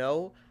don't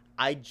know.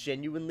 I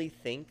genuinely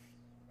think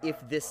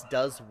if this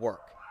does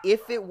work,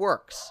 if it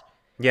works,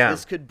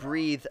 this could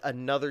breathe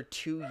another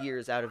 2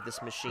 years out of this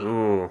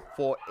machine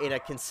in a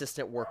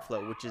consistent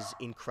workflow, which is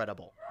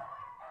incredible.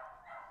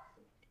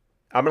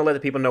 I'm going to let the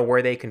people know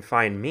where they can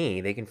find me.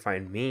 They can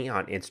find me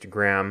on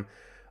Instagram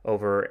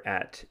over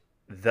at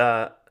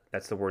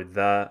that's the word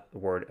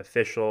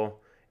official,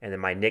 and then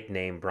my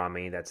nickname,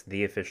 Brahmi, that's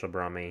the official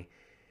Brahmi.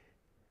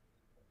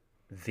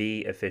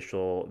 The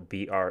official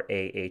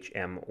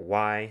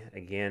BRAHMY.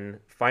 Again,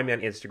 find me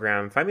on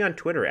Instagram. Find me on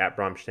Twitter at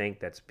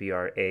Brahmshank. That's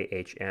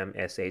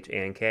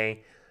BRAHMSHANK.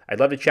 I'd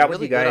love to chat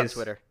with you guys. Good on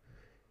Twitter.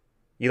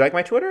 You like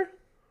my Twitter?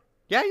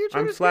 Yeah, your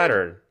Twitter's I'm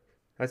flattered. Good.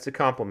 That's a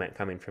compliment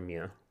coming from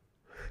you.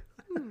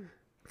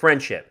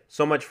 Friendship.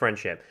 So much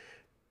friendship.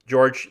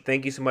 George,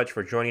 thank you so much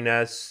for joining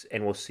us,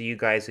 and we'll see you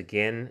guys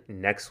again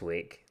next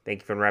week.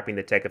 Thank you for wrapping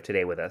the tech of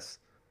today with us.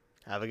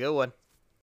 Have a good one.